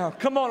get a crown.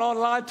 Come on,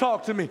 online,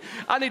 talk to me.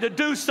 I need to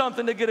do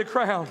something to get a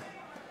crown.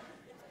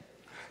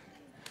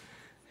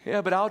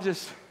 Yeah, but I'll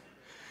just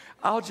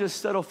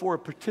settle for a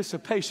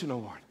participation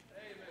award.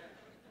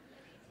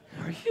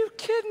 Amen. Are you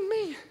kidding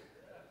me?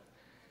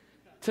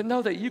 To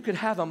know that you could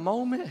have a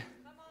moment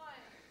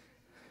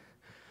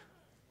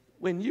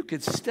when you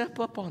could step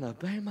up on a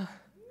bema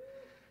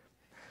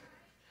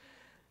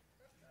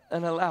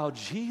and allow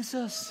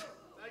Jesus.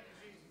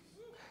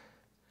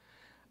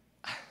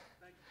 I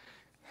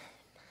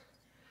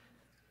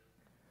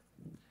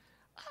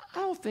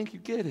don't think you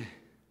get it.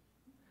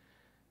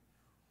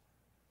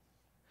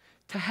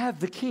 To have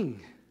the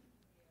King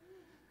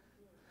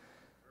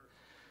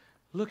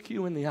look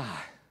you in the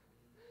eye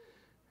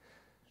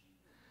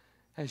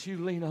as you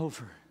lean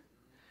over.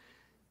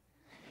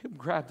 He'll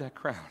grab that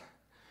crown,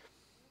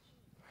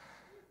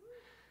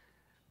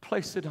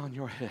 place it on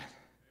your head,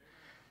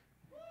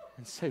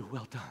 and say,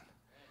 well done,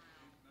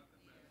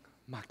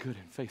 my good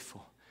and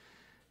faithful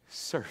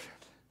servant.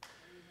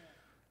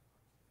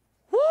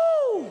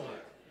 Woo!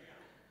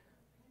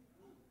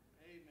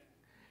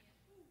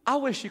 I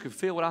wish you could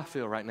feel what I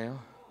feel right now.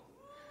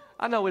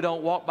 I know we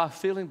don't walk by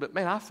feeling, but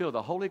man, I feel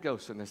the Holy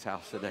Ghost in this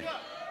house today.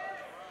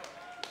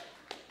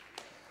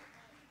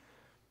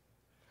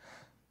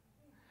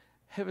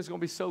 Heaven's going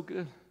to be so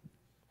good,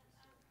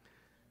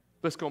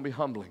 but it's going to be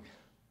humbling.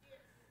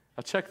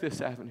 Now check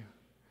this avenue.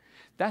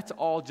 That's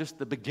all just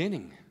the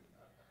beginning.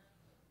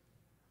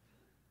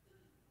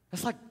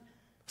 It's like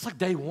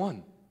day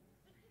one.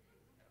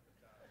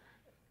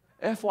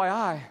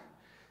 FYI,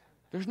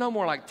 there's no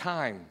more like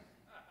time.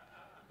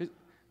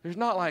 There's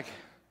not like,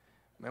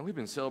 man, we've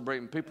been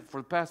celebrating people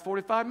for the past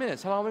 45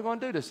 minutes. How long are we going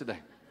to do this today?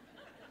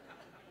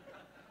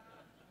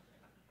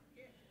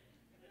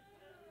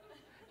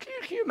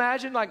 Can you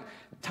imagine like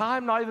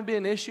time not even being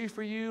an issue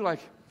for you? Like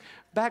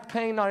back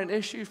pain not an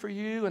issue for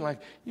you, and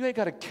like you ain't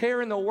got a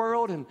care in the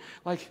world, and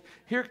like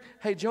here,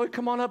 hey Joey,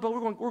 come on up, but we're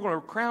going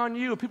to crown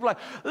you, and people are like,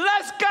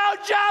 let's go,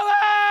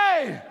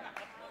 Joey!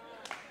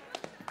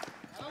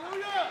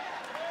 Hallelujah!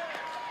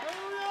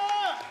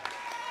 Hallelujah!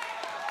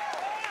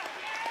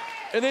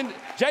 And then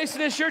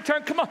Jason, it's your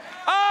turn. Come on.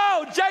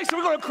 Oh, Jason,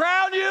 we're going to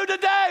crown you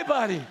today,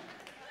 buddy.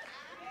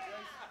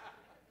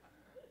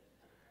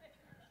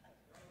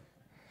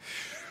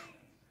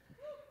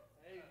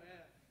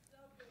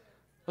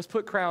 Let's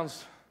put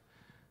crowns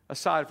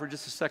aside for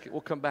just a second.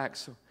 We'll come back.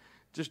 So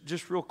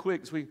just real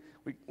quick, as we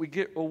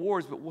get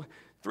awards, but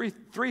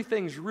three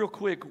things real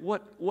quick,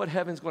 what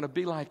heaven's going to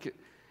be like.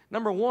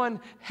 Number one,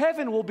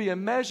 heaven will be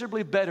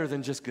immeasurably better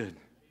than just good.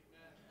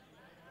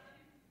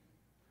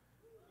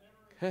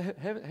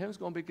 Heaven's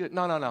going to be good.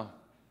 No.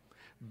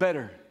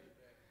 Better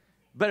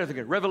than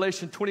good.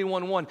 Revelation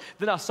 21:1.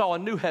 Then I saw a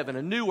new heaven,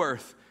 a new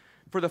earth.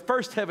 For the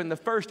first heaven, the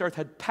first earth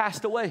had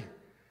passed away.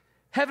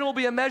 Heaven will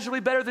be immeasurably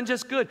better than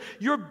just good.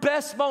 Your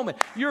best moment,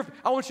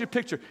 I want you to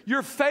picture,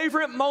 your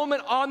favorite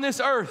moment on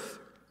this earth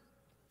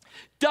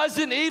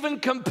doesn't even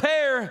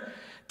compare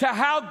to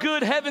how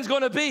good heaven's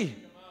going to be.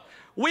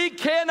 We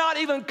cannot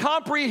even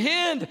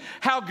comprehend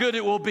how good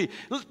it will be.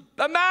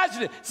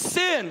 Imagine it.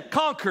 Sin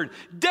conquered,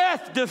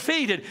 death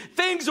defeated.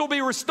 Things will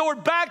be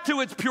restored back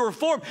to its pure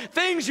form.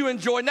 Things you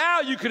enjoy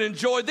now, you can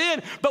enjoy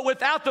then, but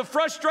without the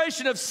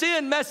frustration of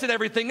sin messing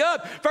everything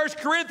up. 1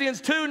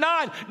 Corinthians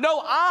 2:9, no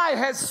eye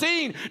has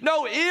seen,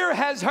 no ear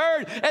has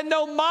heard, and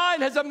no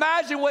mind has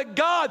imagined what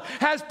God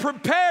has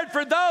prepared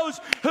for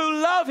those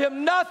who love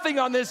Him. Nothing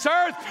on this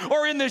earth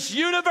or in this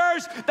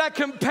universe that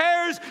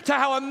compares to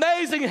how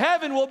amazing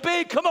heaven will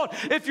be. Come on,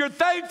 if you're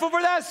thankful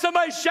for that,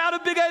 somebody shout a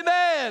big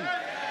amen.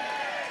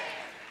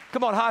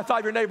 Come on, high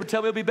five your neighbor.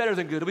 Tell me it'll be better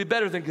than good. It'll be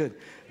better than good.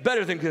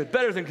 Better than good.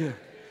 Better than good.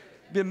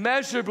 Be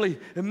immeasurably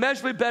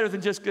better than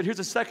just good. Here's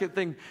the second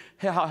thing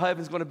how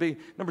heaven's going to be.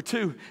 Number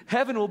two,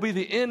 heaven will be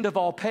the end of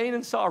all pain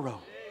and sorrow.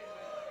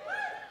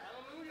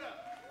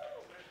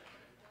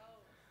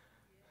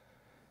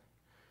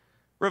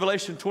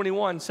 Revelation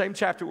 21, same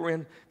chapter we're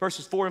in,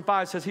 verses 4 and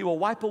 5 says, He will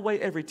wipe away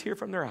every tear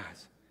from their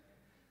eyes.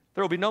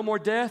 There will be no more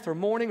death or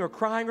mourning or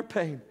crying or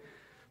pain,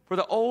 for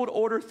the old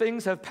order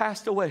things have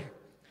passed away.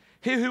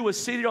 He who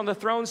was seated on the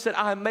throne said,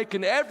 I am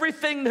making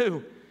everything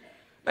new.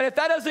 And if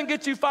that doesn't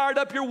get you fired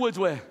up, your wood's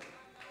wet.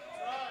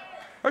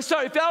 Or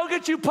sorry, if that don't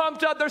get you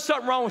pumped up, there's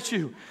something wrong with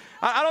you.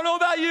 I don't know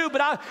about you,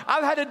 but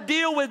I've had to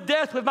deal with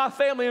death with my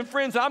family and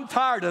friends, and I'm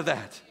tired of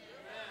that.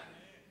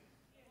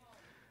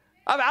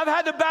 I've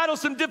had to battle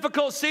some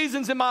difficult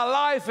seasons in my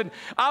life, and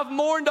I've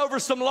mourned over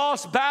some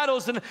lost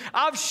battles, and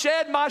I've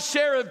shed my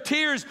share of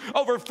tears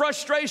over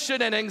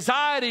frustration and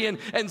anxiety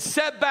and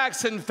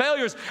setbacks and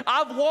failures.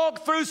 I've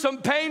walked through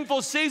some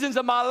painful seasons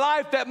of my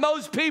life that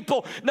most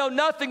people know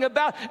nothing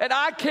about, and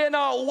I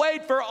cannot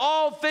wait for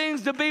all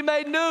things to be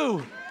made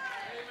new.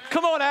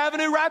 Come on,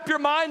 Avenue, wrap your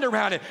mind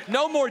around it.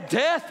 No more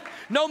death.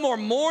 No more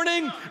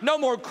mourning, no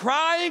more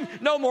crying,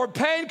 no more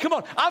pain. Come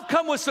on, I've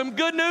come with some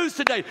good news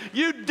today.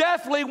 You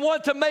definitely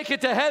want to make it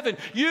to heaven.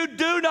 You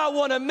do not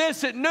want to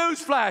miss it.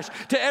 Newsflash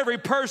to every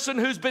person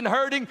who's been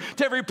hurting,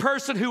 to every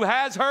person who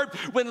has hurt,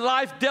 when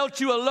life dealt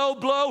you a low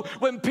blow,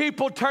 when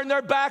people turn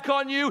their back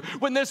on you,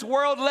 when this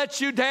world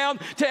lets you down,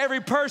 to every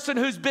person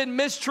who's been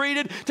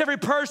mistreated, to every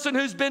person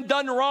who's been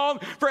done wrong,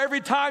 for every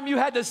time you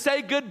had to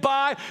say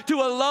goodbye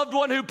to a loved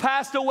one who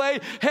passed away.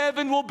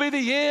 Heaven will be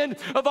the end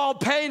of all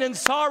pain and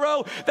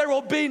sorrow. There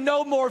will be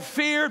no more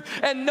fear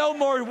and no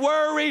more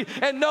worry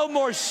and no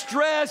more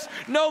stress,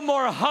 no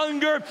more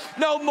hunger,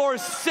 no more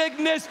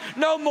sickness,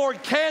 no more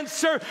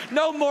cancer,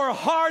 no more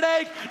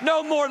heartache,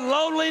 no more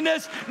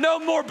loneliness, no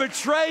more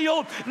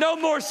betrayal, no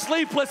more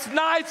sleepless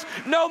nights,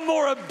 no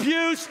more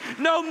abuse,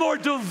 no more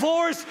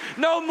divorce,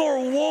 no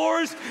more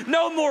wars,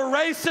 no more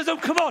racism.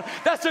 Come on,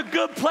 that's a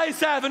good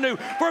place, Avenue,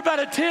 for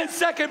about a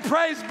 10-second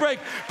praise break,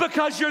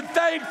 because you're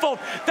thankful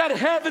that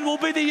heaven will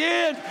be the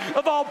end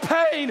of all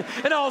pain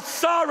and all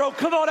sorrow.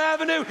 Come on,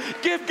 Avenue.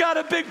 Give God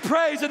a big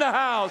praise in the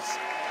house.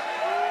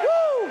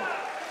 Woo!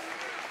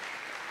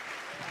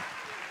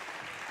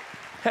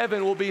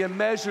 Heaven will be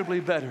immeasurably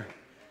better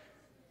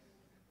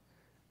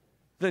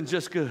than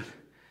just good.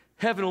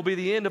 Heaven will be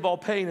the end of all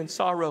pain and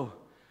sorrow.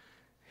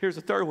 Here's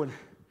the third one.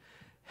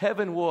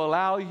 Heaven will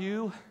allow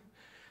you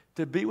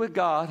to be with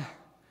God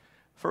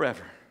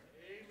forever.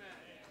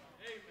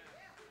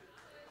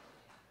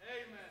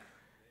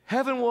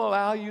 Heaven will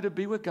allow you to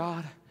be with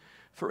God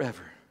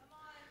forever.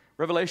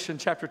 Revelation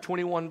chapter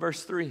 21,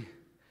 verse 3.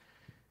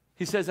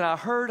 He says, and I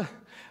heard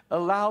a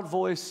loud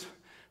voice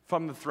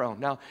from the throne.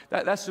 Now,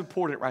 that's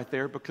important right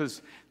there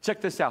because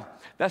check this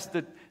out. That's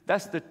the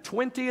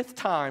 20th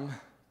time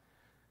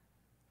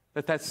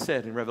that's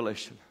said in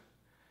Revelation.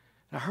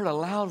 And I heard a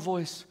loud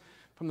voice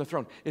from the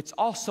throne. It's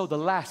also the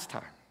last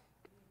time.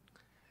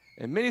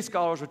 And many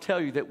scholars will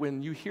tell you that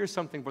when you hear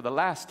something for the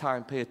last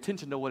time, pay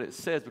attention to what it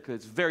says because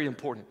it's very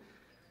important.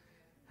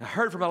 I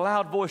heard from a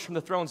loud voice from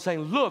the throne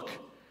saying, look,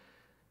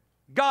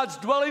 God's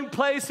dwelling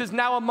place is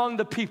now among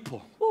the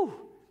people. Woo.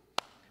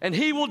 And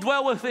he will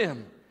dwell with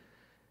them.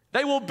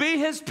 They will be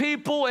his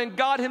people, and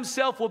God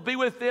himself will be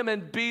with them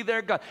and be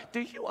their God. Do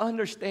you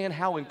understand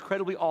how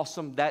incredibly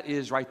awesome that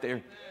is right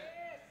there?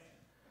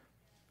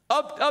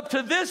 Up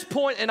to this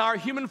point in our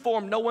human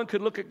form, no one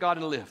could look at God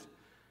and live.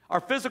 Our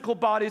physical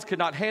bodies could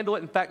not handle it.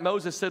 In fact,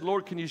 Moses said,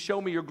 Lord, can you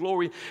show me your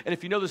glory? And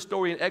if you know the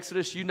story in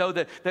Exodus, you know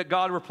that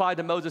God replied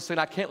to Moses saying,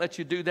 I can't let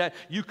you do that.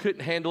 You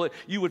couldn't handle it.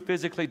 You would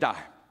physically die.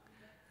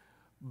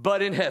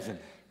 But in heaven,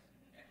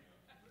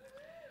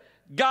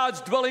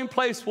 God's dwelling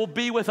place will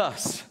be with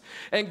us,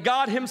 and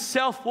God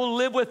himself will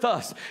live with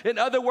us. In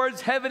other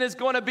words, heaven is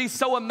going to be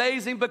so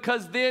amazing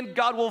because then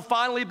God will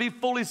finally be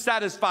fully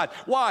satisfied.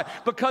 Why?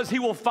 Because he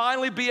will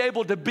finally be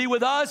able to be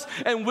with us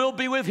and we'll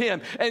be with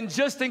him. And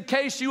just in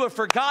case you have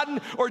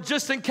forgotten or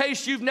just in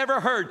case you've never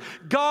heard,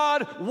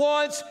 God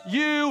wants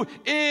you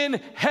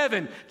in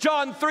heaven.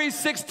 John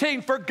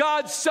 3:16, for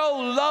God so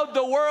loved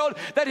the world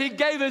that he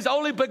gave his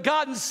only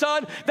begotten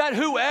son, that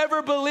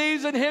whoever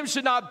believes in him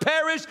should not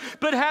perish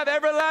but have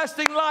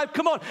everlasting life.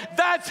 Come on,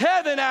 that's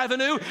heaven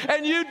avenue,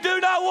 and you do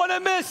not want to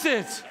miss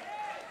it.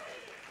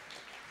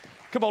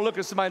 Come on, look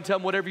at somebody and tell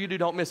them, whatever you do,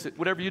 don't miss it.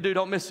 Whatever you do,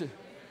 don't miss it.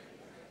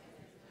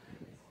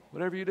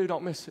 Whatever you do,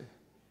 don't miss it.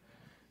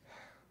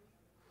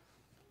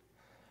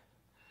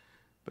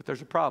 But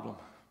there's a problem.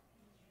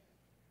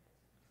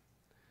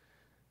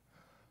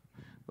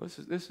 Well,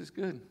 this is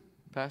good,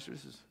 Pastor.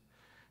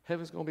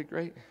 Heaven's going to be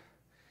great.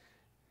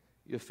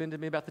 You offended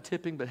me about the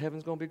tipping, but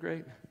heaven's going to be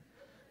great.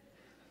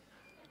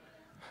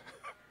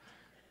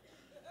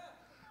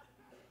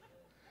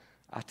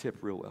 I tip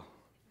real well.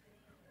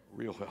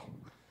 Real well.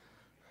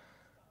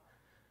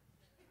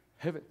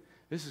 Heaven,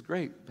 this is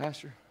great,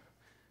 Pastor.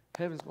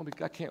 Heaven's going to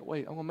be, I can't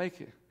wait. I'm going to make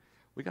it.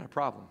 We got a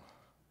problem.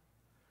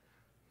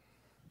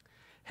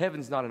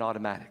 Heaven's not an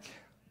automatic.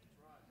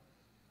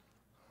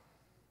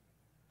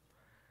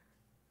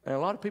 And a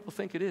lot of people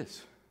think it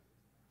is.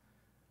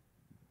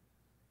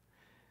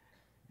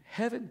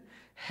 Heaven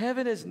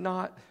is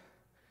not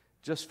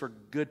just for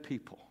good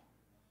people.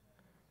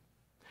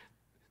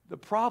 The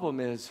problem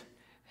is,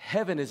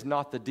 heaven is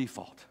not the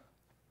default.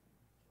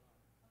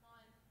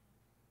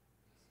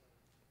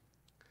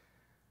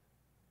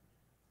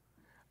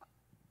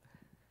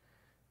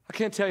 I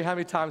can't tell you how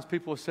many times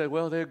people have said,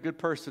 well, they're a good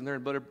person, they're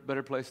in a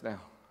better place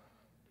now.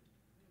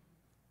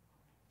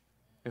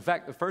 In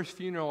fact, the first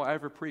funeral I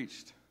ever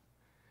preached,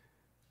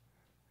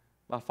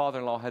 my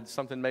father-in-law had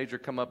something major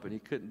come up and he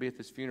couldn't be at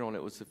this funeral, and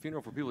it was a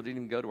funeral for people who didn't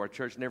even go to our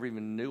church, never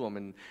even knew him,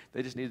 and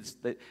they just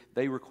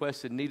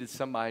needed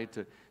somebody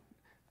to.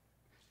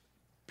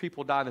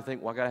 People died and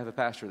think, well, I got to have a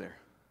pastor there.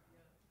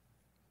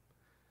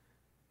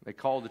 They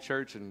called the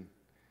church, and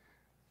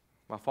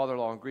my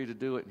father-in-law agreed to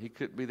do it, and he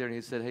couldn't be there, and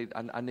he said, hey,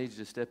 I need you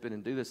to step in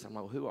and do this. I'm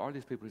like, well, who are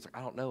these people? He's like,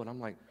 I don't know. And I'm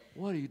like,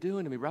 what are you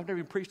doing to me? I've never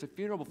even preached a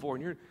funeral before,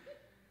 and you're...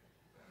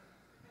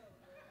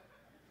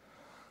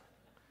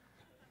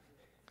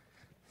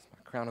 It's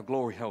my crown of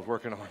glory I was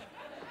working on.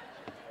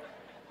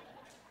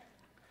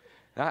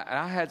 And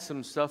I had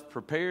some stuff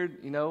prepared,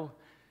 you know.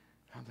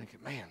 I'm thinking,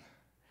 man.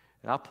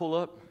 And I pull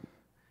up,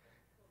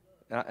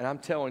 and I'm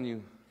telling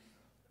you,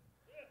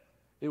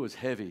 it was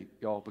heavy,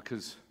 y'all,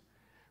 because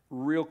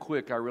real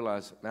quick I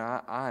realized,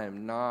 man, I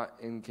am not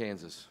in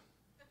Kansas.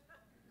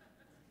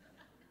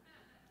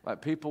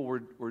 Like, people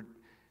were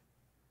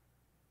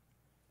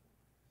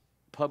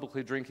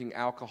publicly drinking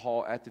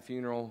alcohol at the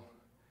funeral.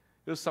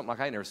 It was something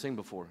like I ain't never seen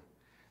before.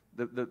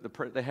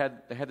 They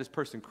had this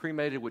person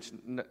cremated, which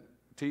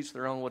to each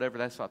their own, whatever,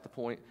 that's not the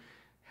point.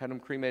 Had him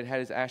cremated,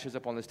 had his ashes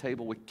up on this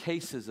table with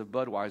cases of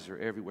Budweiser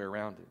everywhere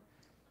around it.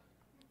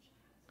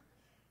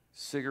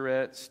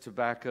 Cigarettes,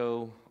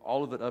 tobacco,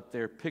 all of it up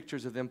there.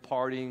 Pictures of them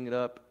partying it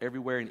up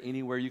everywhere and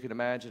anywhere you can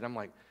imagine. I'm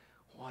like,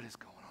 what is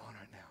going on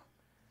right now?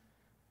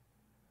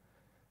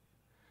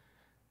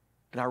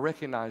 And I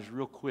recognized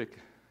real quick,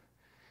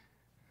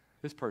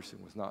 this person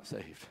was not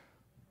saved.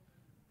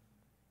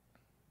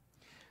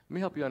 Let me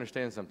help you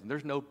understand something.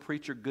 There's no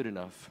preacher good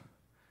enough,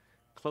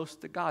 close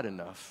to God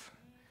enough,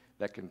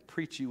 that can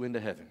preach you into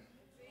heaven.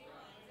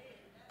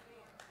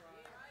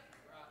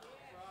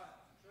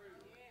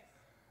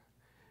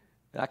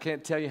 And I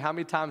can't tell you how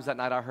many times that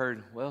night I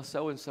heard, well,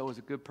 so-and-so is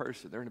a good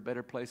person. They're in a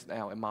better place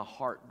now. And my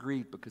heart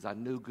grieved because I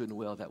knew good and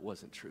well that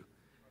wasn't true.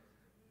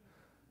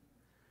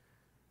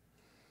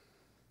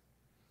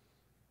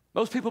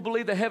 Most people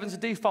believe that heaven's the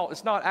default.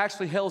 It's not.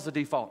 Actually, hell's the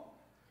default.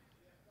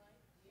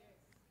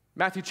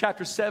 Matthew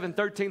chapter 7,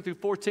 13 through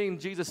 14,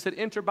 Jesus said,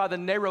 enter by the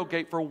narrow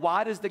gate, for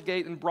wide is the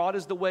gate and broad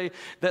is the way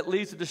that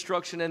leads to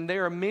destruction, and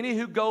there are many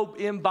who go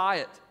in by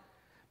it.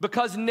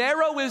 Because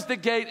narrow is the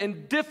gate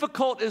and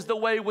difficult is the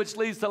way which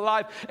leads to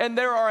life, and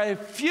there are a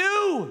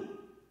few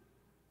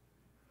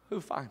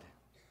who find it.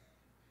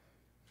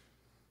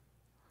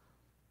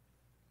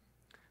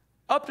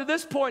 Up to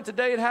this point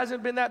today, it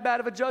hasn't been that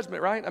bad of a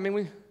judgment, right? I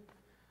mean,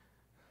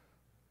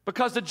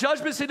 because the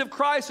judgment seat of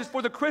Christ is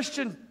for the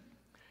Christian.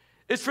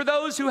 It's for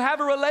those who have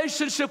a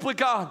relationship with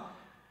God.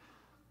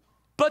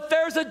 But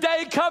there's a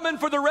day coming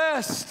for the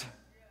rest.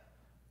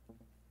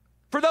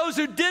 For those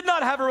who did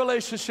not have a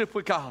relationship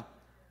with God.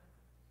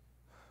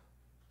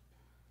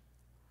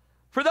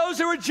 For those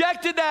who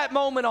rejected that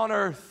moment on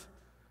earth.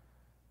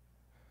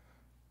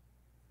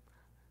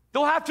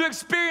 They'll have to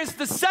experience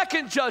the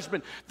second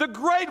judgment, the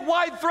great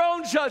white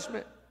throne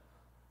judgment.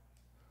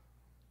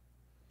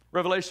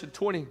 Revelation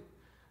 20,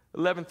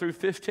 11 through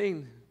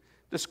 15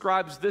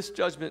 describes this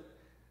judgment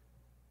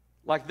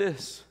like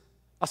this.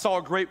 I saw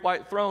a great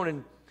white throne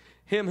and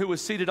him who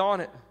was seated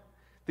on it.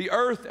 The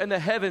earth and the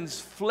heavens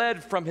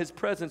fled from his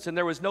presence, and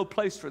there was no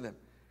place for them.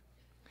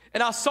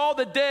 And I saw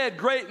the dead,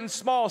 great and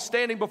small,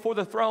 standing before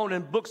the throne,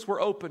 and books were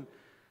opened.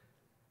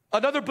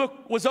 Another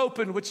book was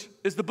opened, which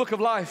is the book of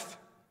life.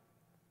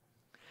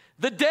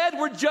 The dead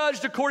were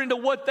judged according to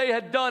what they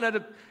had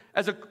done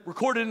as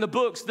recorded in the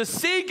books. The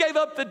sea gave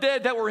up the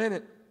dead that were in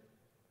it.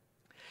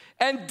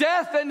 And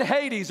death and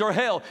Hades, or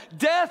hell,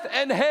 death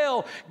and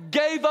hell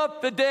gave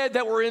up the dead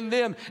that were in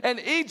them. And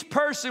each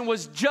person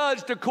was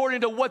judged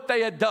according to what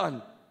they had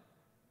done.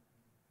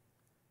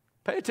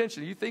 Pay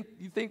attention. You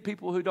think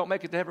people who don't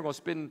make it to heaven are going to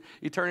spend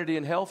eternity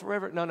in hell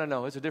forever?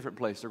 No. It's a different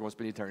place they're going to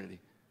spend eternity.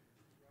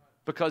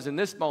 Because in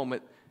this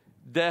moment,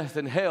 death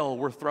and hell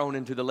were thrown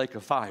into the lake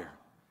of fire.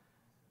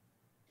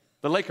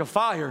 The lake of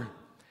fire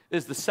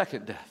is the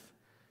second death.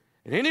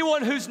 And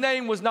anyone whose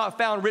name was not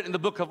found written in the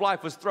book of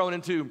life was thrown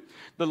into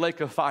the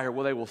lake of fire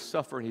where they will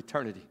suffer in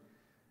eternity.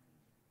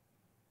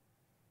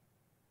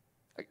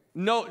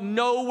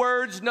 No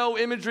words, no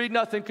imagery,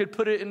 nothing could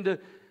put it into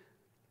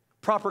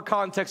proper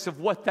context of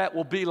what that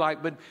will be like.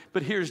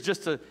 But here's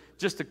just a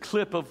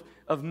clip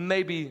of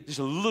maybe just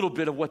a little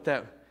bit of what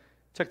that.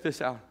 Check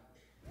this out.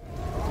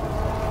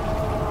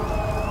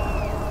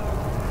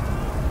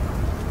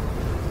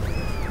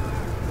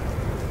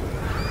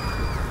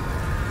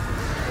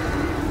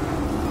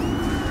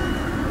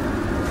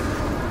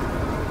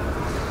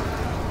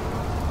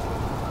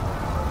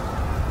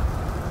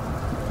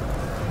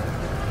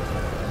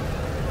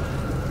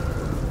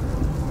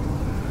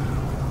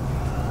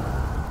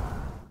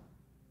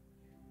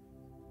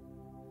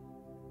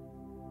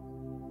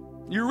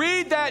 You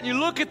read that and you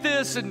look at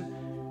this, and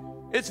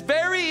it's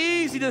very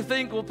easy to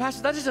think, well,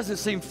 Pastor, that just doesn't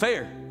seem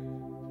fair.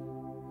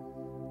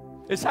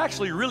 It's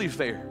actually really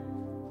fair.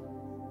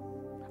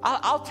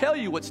 I'll tell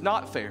you what's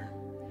not fair.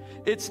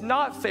 It's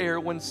not fair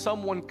when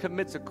someone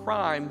commits a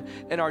crime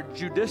and our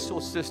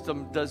judicial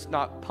system does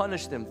not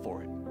punish them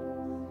for it.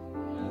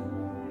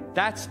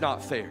 That's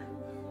not fair.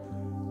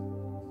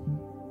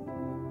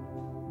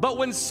 But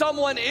when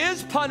someone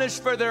is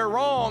punished for their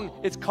wrong,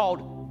 it's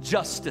called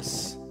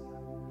justice.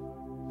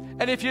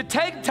 And if you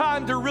take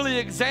time to really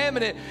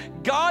examine it,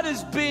 God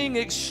is being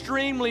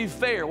extremely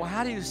fair. Well,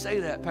 how do you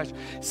say that, Pastor?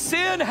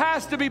 Sin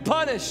has to be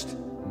punished.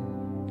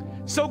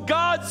 So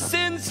God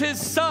sends his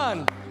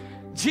son,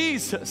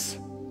 Jesus,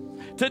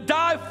 to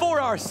die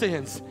for our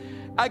sins.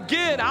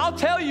 Again, I'll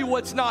tell you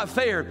what's not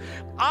fair.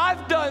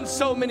 I've done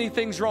so many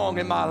things wrong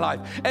in my life,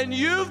 and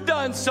you've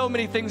done so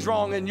many things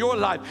wrong in your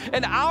life,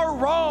 and our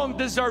wrong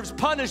deserves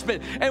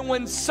punishment. And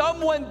when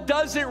someone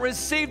doesn't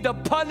receive the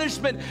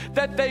punishment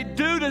that they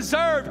do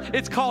deserve,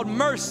 it's called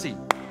mercy.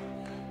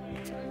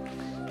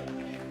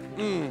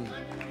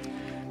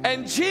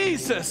 And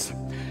Jesus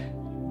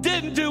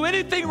didn't do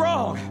anything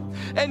wrong,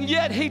 and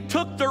yet he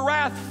took the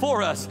wrath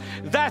for us.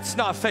 That's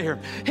not fair.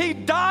 He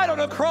died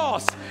on a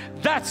cross.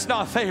 That's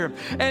not fair.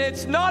 And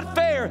it's not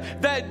fair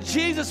that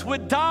Jesus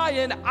would die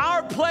in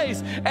our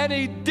place, and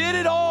he did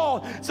it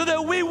all so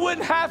that we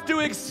wouldn't have to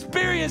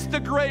experience the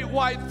great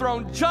white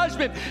throne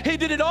judgment. He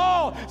did it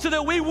all so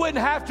that we wouldn't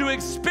have to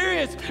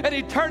experience an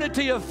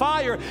eternity of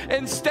fire.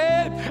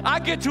 Instead, I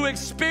get to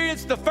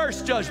experience the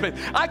first judgment.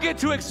 I get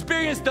to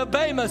experience the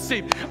Bema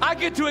seat. I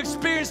get to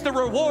experience the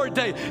reward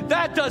day.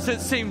 That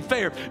doesn't seem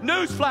fair.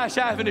 Newsflash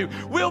Avenue,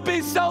 we'll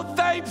be so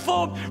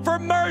thankful for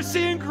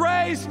mercy and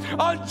grace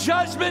on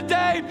Judgment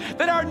Day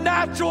that our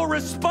natural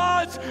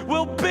response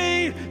will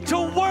be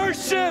to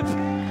worship.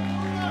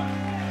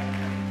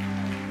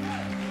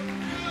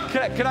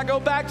 Can I go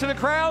back to the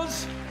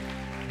crowds?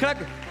 Can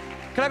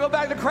I go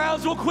back to the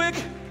crowds real quick?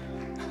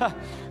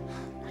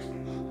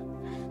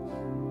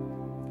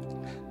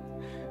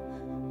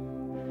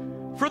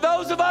 For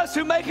those of us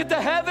who make it to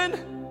heaven,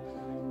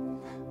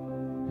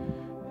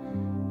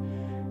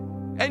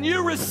 and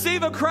you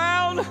receive a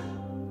crown,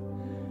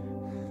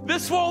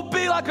 this won't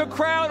be like a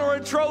crown or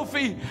a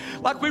trophy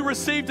like we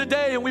received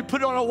today and we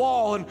put it on a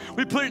wall and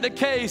we put it in a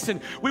case and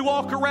we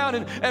walk around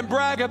and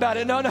brag about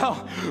it.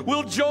 No.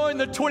 We'll join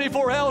the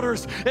 24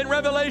 elders in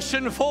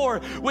Revelation 4.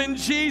 When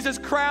Jesus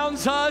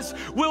crowns us,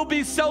 we'll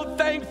be so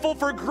thankful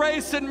for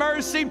grace and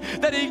mercy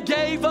that He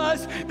gave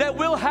us that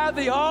we'll have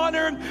the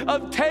honor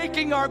of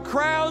taking our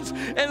crowns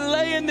and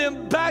laying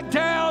them back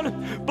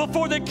down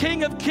before the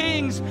King of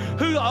Kings,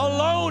 who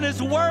alone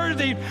is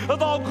worthy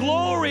of all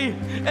glory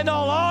and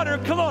all honor.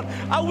 Come on,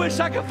 I wish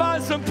I could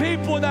find some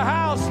people in the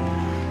house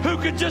who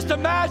could just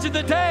imagine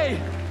the day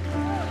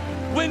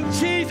when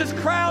Jesus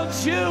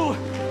crowns you.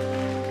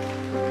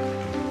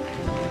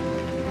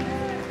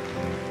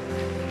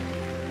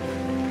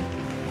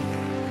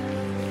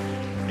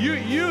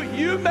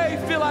 You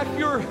may feel like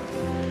you're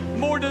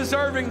more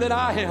deserving than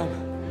I am,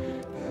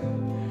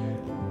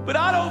 but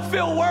I don't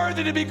feel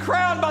worthy to be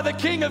crowned by the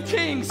King of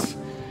Kings.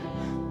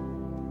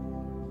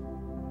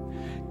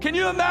 Can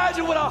you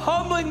imagine what a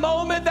humbling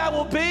moment that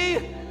will be?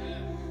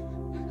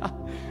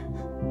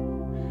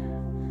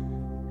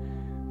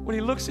 When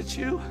He looks at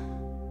you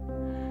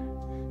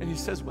and He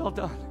says, well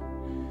done,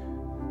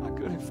 my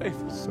good and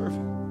faithful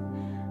servant.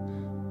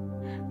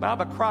 Now,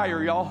 I'm a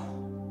crier, y'all.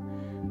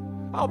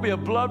 I'll be a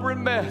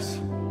blubbering mess.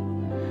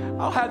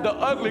 I'll have the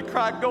ugly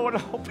cry going.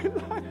 I'll be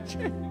like,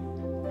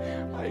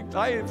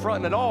 I ain't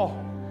fronting at all.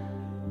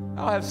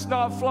 I'll have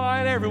snot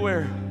flying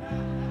everywhere.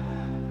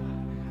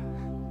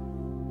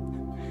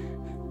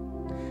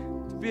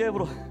 To be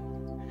able to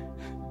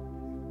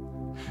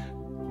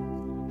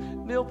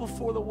kneel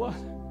before the one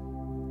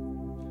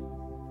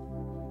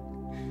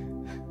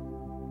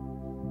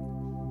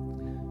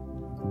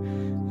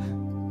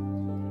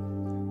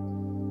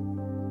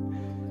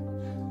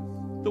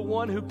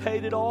who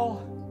paid it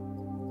all,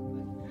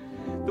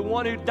 the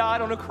one who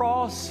died on a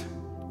cross,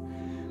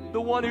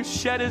 the one who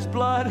shed His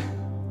blood,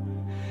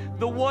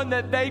 the one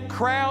that they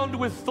crowned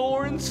with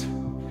thorns,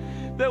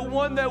 the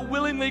one that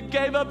willingly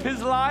gave up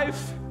His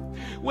life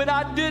when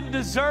I didn't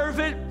deserve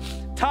it.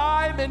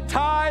 Time and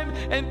time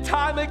and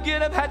time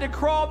again, I've had to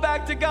crawl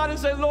back to God and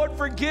say, Lord,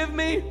 forgive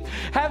me.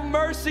 Have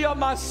mercy on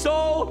my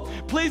soul.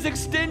 Please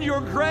extend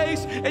your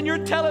grace. And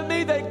you're telling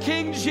me that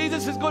King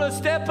Jesus is going to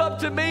step up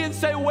to me and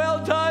say,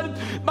 well done,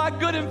 my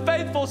good and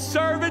faithful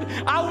servant.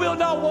 I will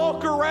not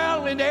walk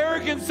around in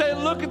arrogance and say,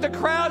 look at the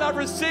crown I've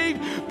received,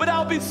 but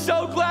I'll be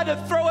so glad to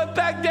throw it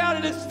back down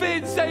at His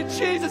feet and say,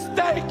 Jesus,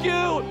 thank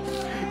you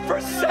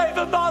for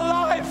saving my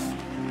life.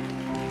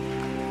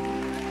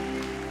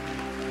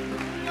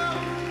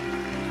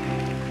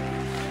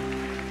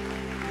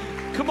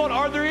 Come on,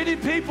 are there any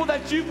people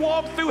that you've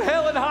walked through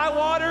hell and high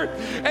water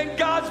and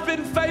God's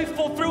been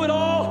faithful through it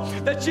all,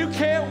 that you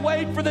can't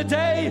wait for the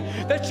day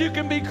that you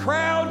can be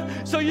crowned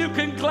so you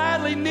can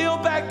gladly kneel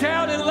back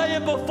down and lay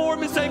it before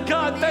Him and say,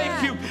 God,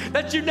 thank you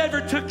that you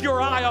never took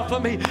your eye off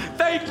of me.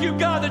 Thank you,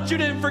 God, that you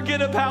didn't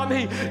forget about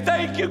me.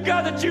 Thank you,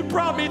 God, that you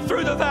brought me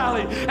through the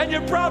valley and you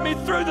brought me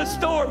through the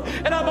storm,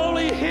 and I'm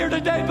only here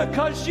today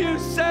because you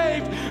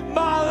saved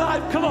my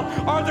life. Come on,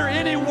 are there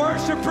any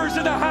worshipers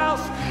in the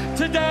house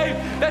today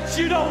that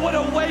you don't want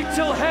to wait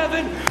till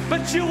heaven,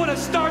 but you want to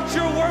start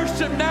your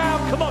worship now?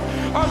 Come on,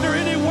 are there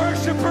any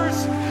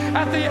worshipers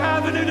at the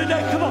Avenue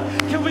today? Come on,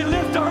 can we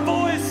lift our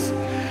voice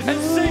and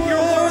sing You're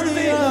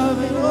worthy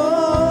of it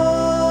all?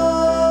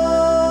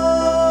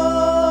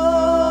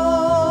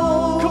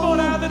 Come on,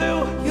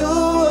 Avenue.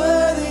 You're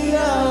worthy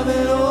of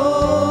it all.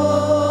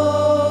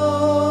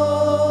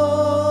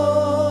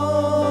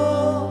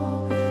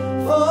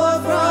 For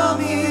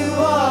from you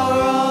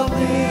are all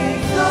things.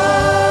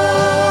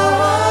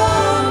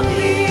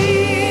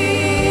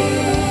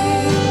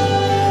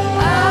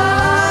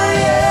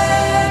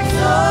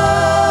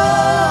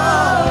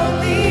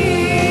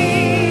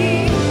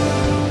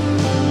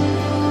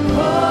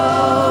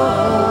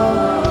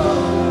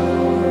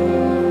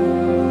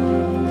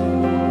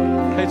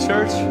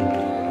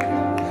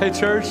 Hey,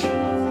 church,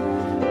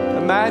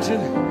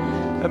 imagine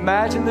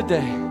the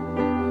day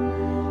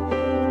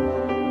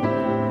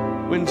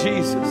when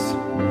Jesus,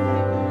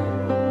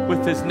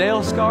 with His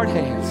nail-scarred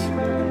hands,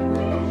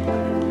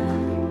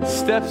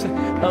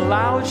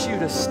 allows you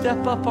to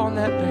step up on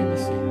that bema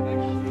seat.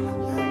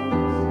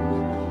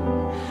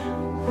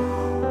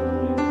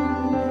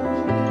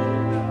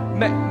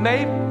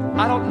 Maybe,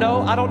 I don't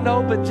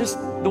know, but just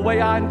the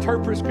way I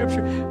interpret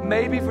Scripture,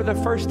 maybe for the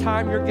first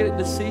time you're getting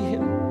to see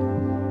Him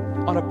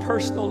on a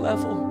personal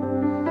level,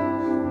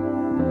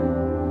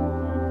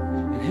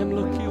 and Him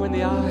look you in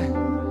the eye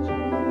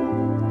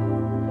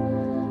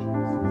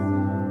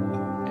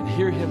and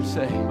hear Him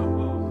say,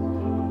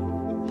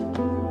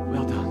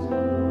 well done.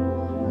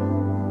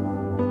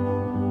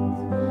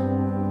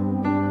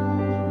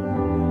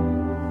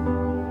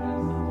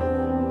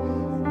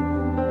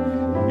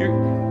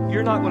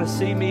 You're not going to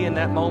see me in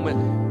that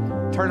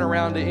moment turn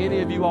around to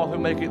any of you all who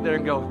make it there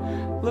and go,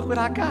 look what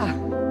I got.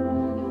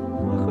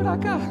 Look what I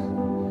got.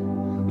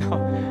 No,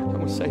 I'm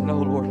going to say, no,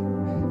 Lord.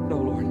 No,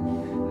 Lord.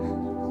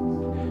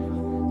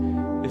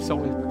 It's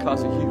only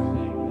because of you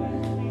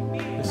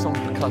It's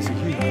only because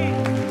of you.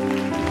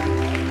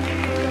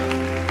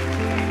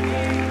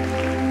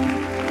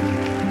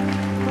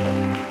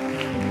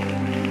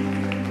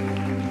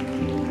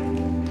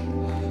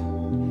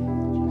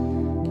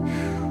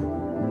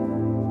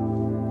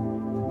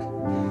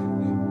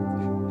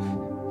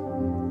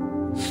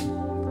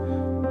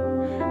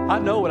 I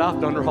know what I've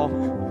done wrong.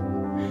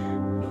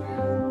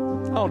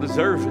 I don't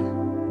deserve it.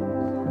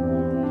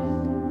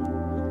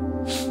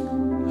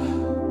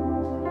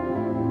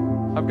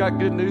 I've got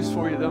good news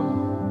for you,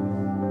 though.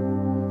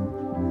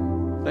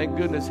 Thank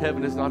goodness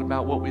heaven is not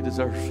about what we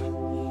deserve.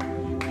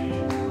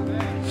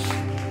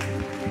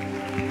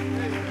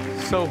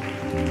 So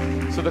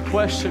the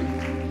question,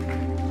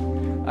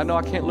 I know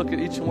I can't look at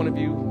each one of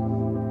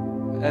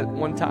you at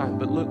one time,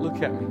 but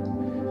look at me.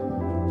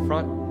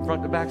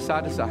 Front to back,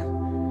 side to side.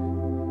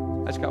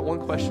 I just got one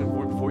question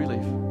for you before you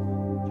leave.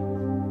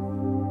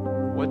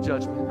 What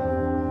judgment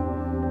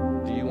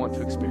do you want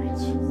to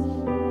experience?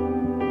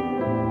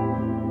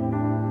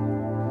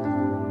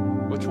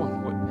 Which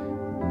one?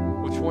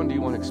 Which one do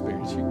you want to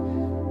experience?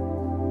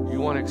 You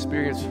want to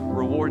experience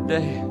reward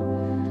day,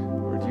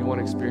 or do you want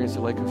to experience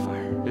the lake of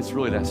fire? It's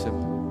really that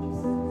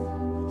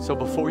simple. So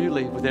before you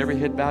leave, with every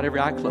head bowed, every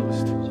eye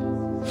closed,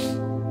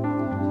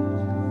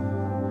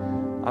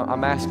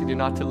 I'm asking you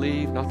not to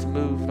leave, not to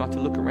move, not to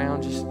look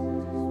around. Just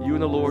you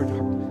and the Lord.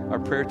 Our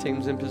prayer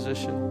team's in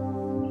position.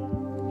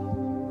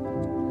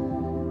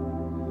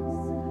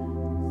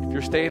 If you're staying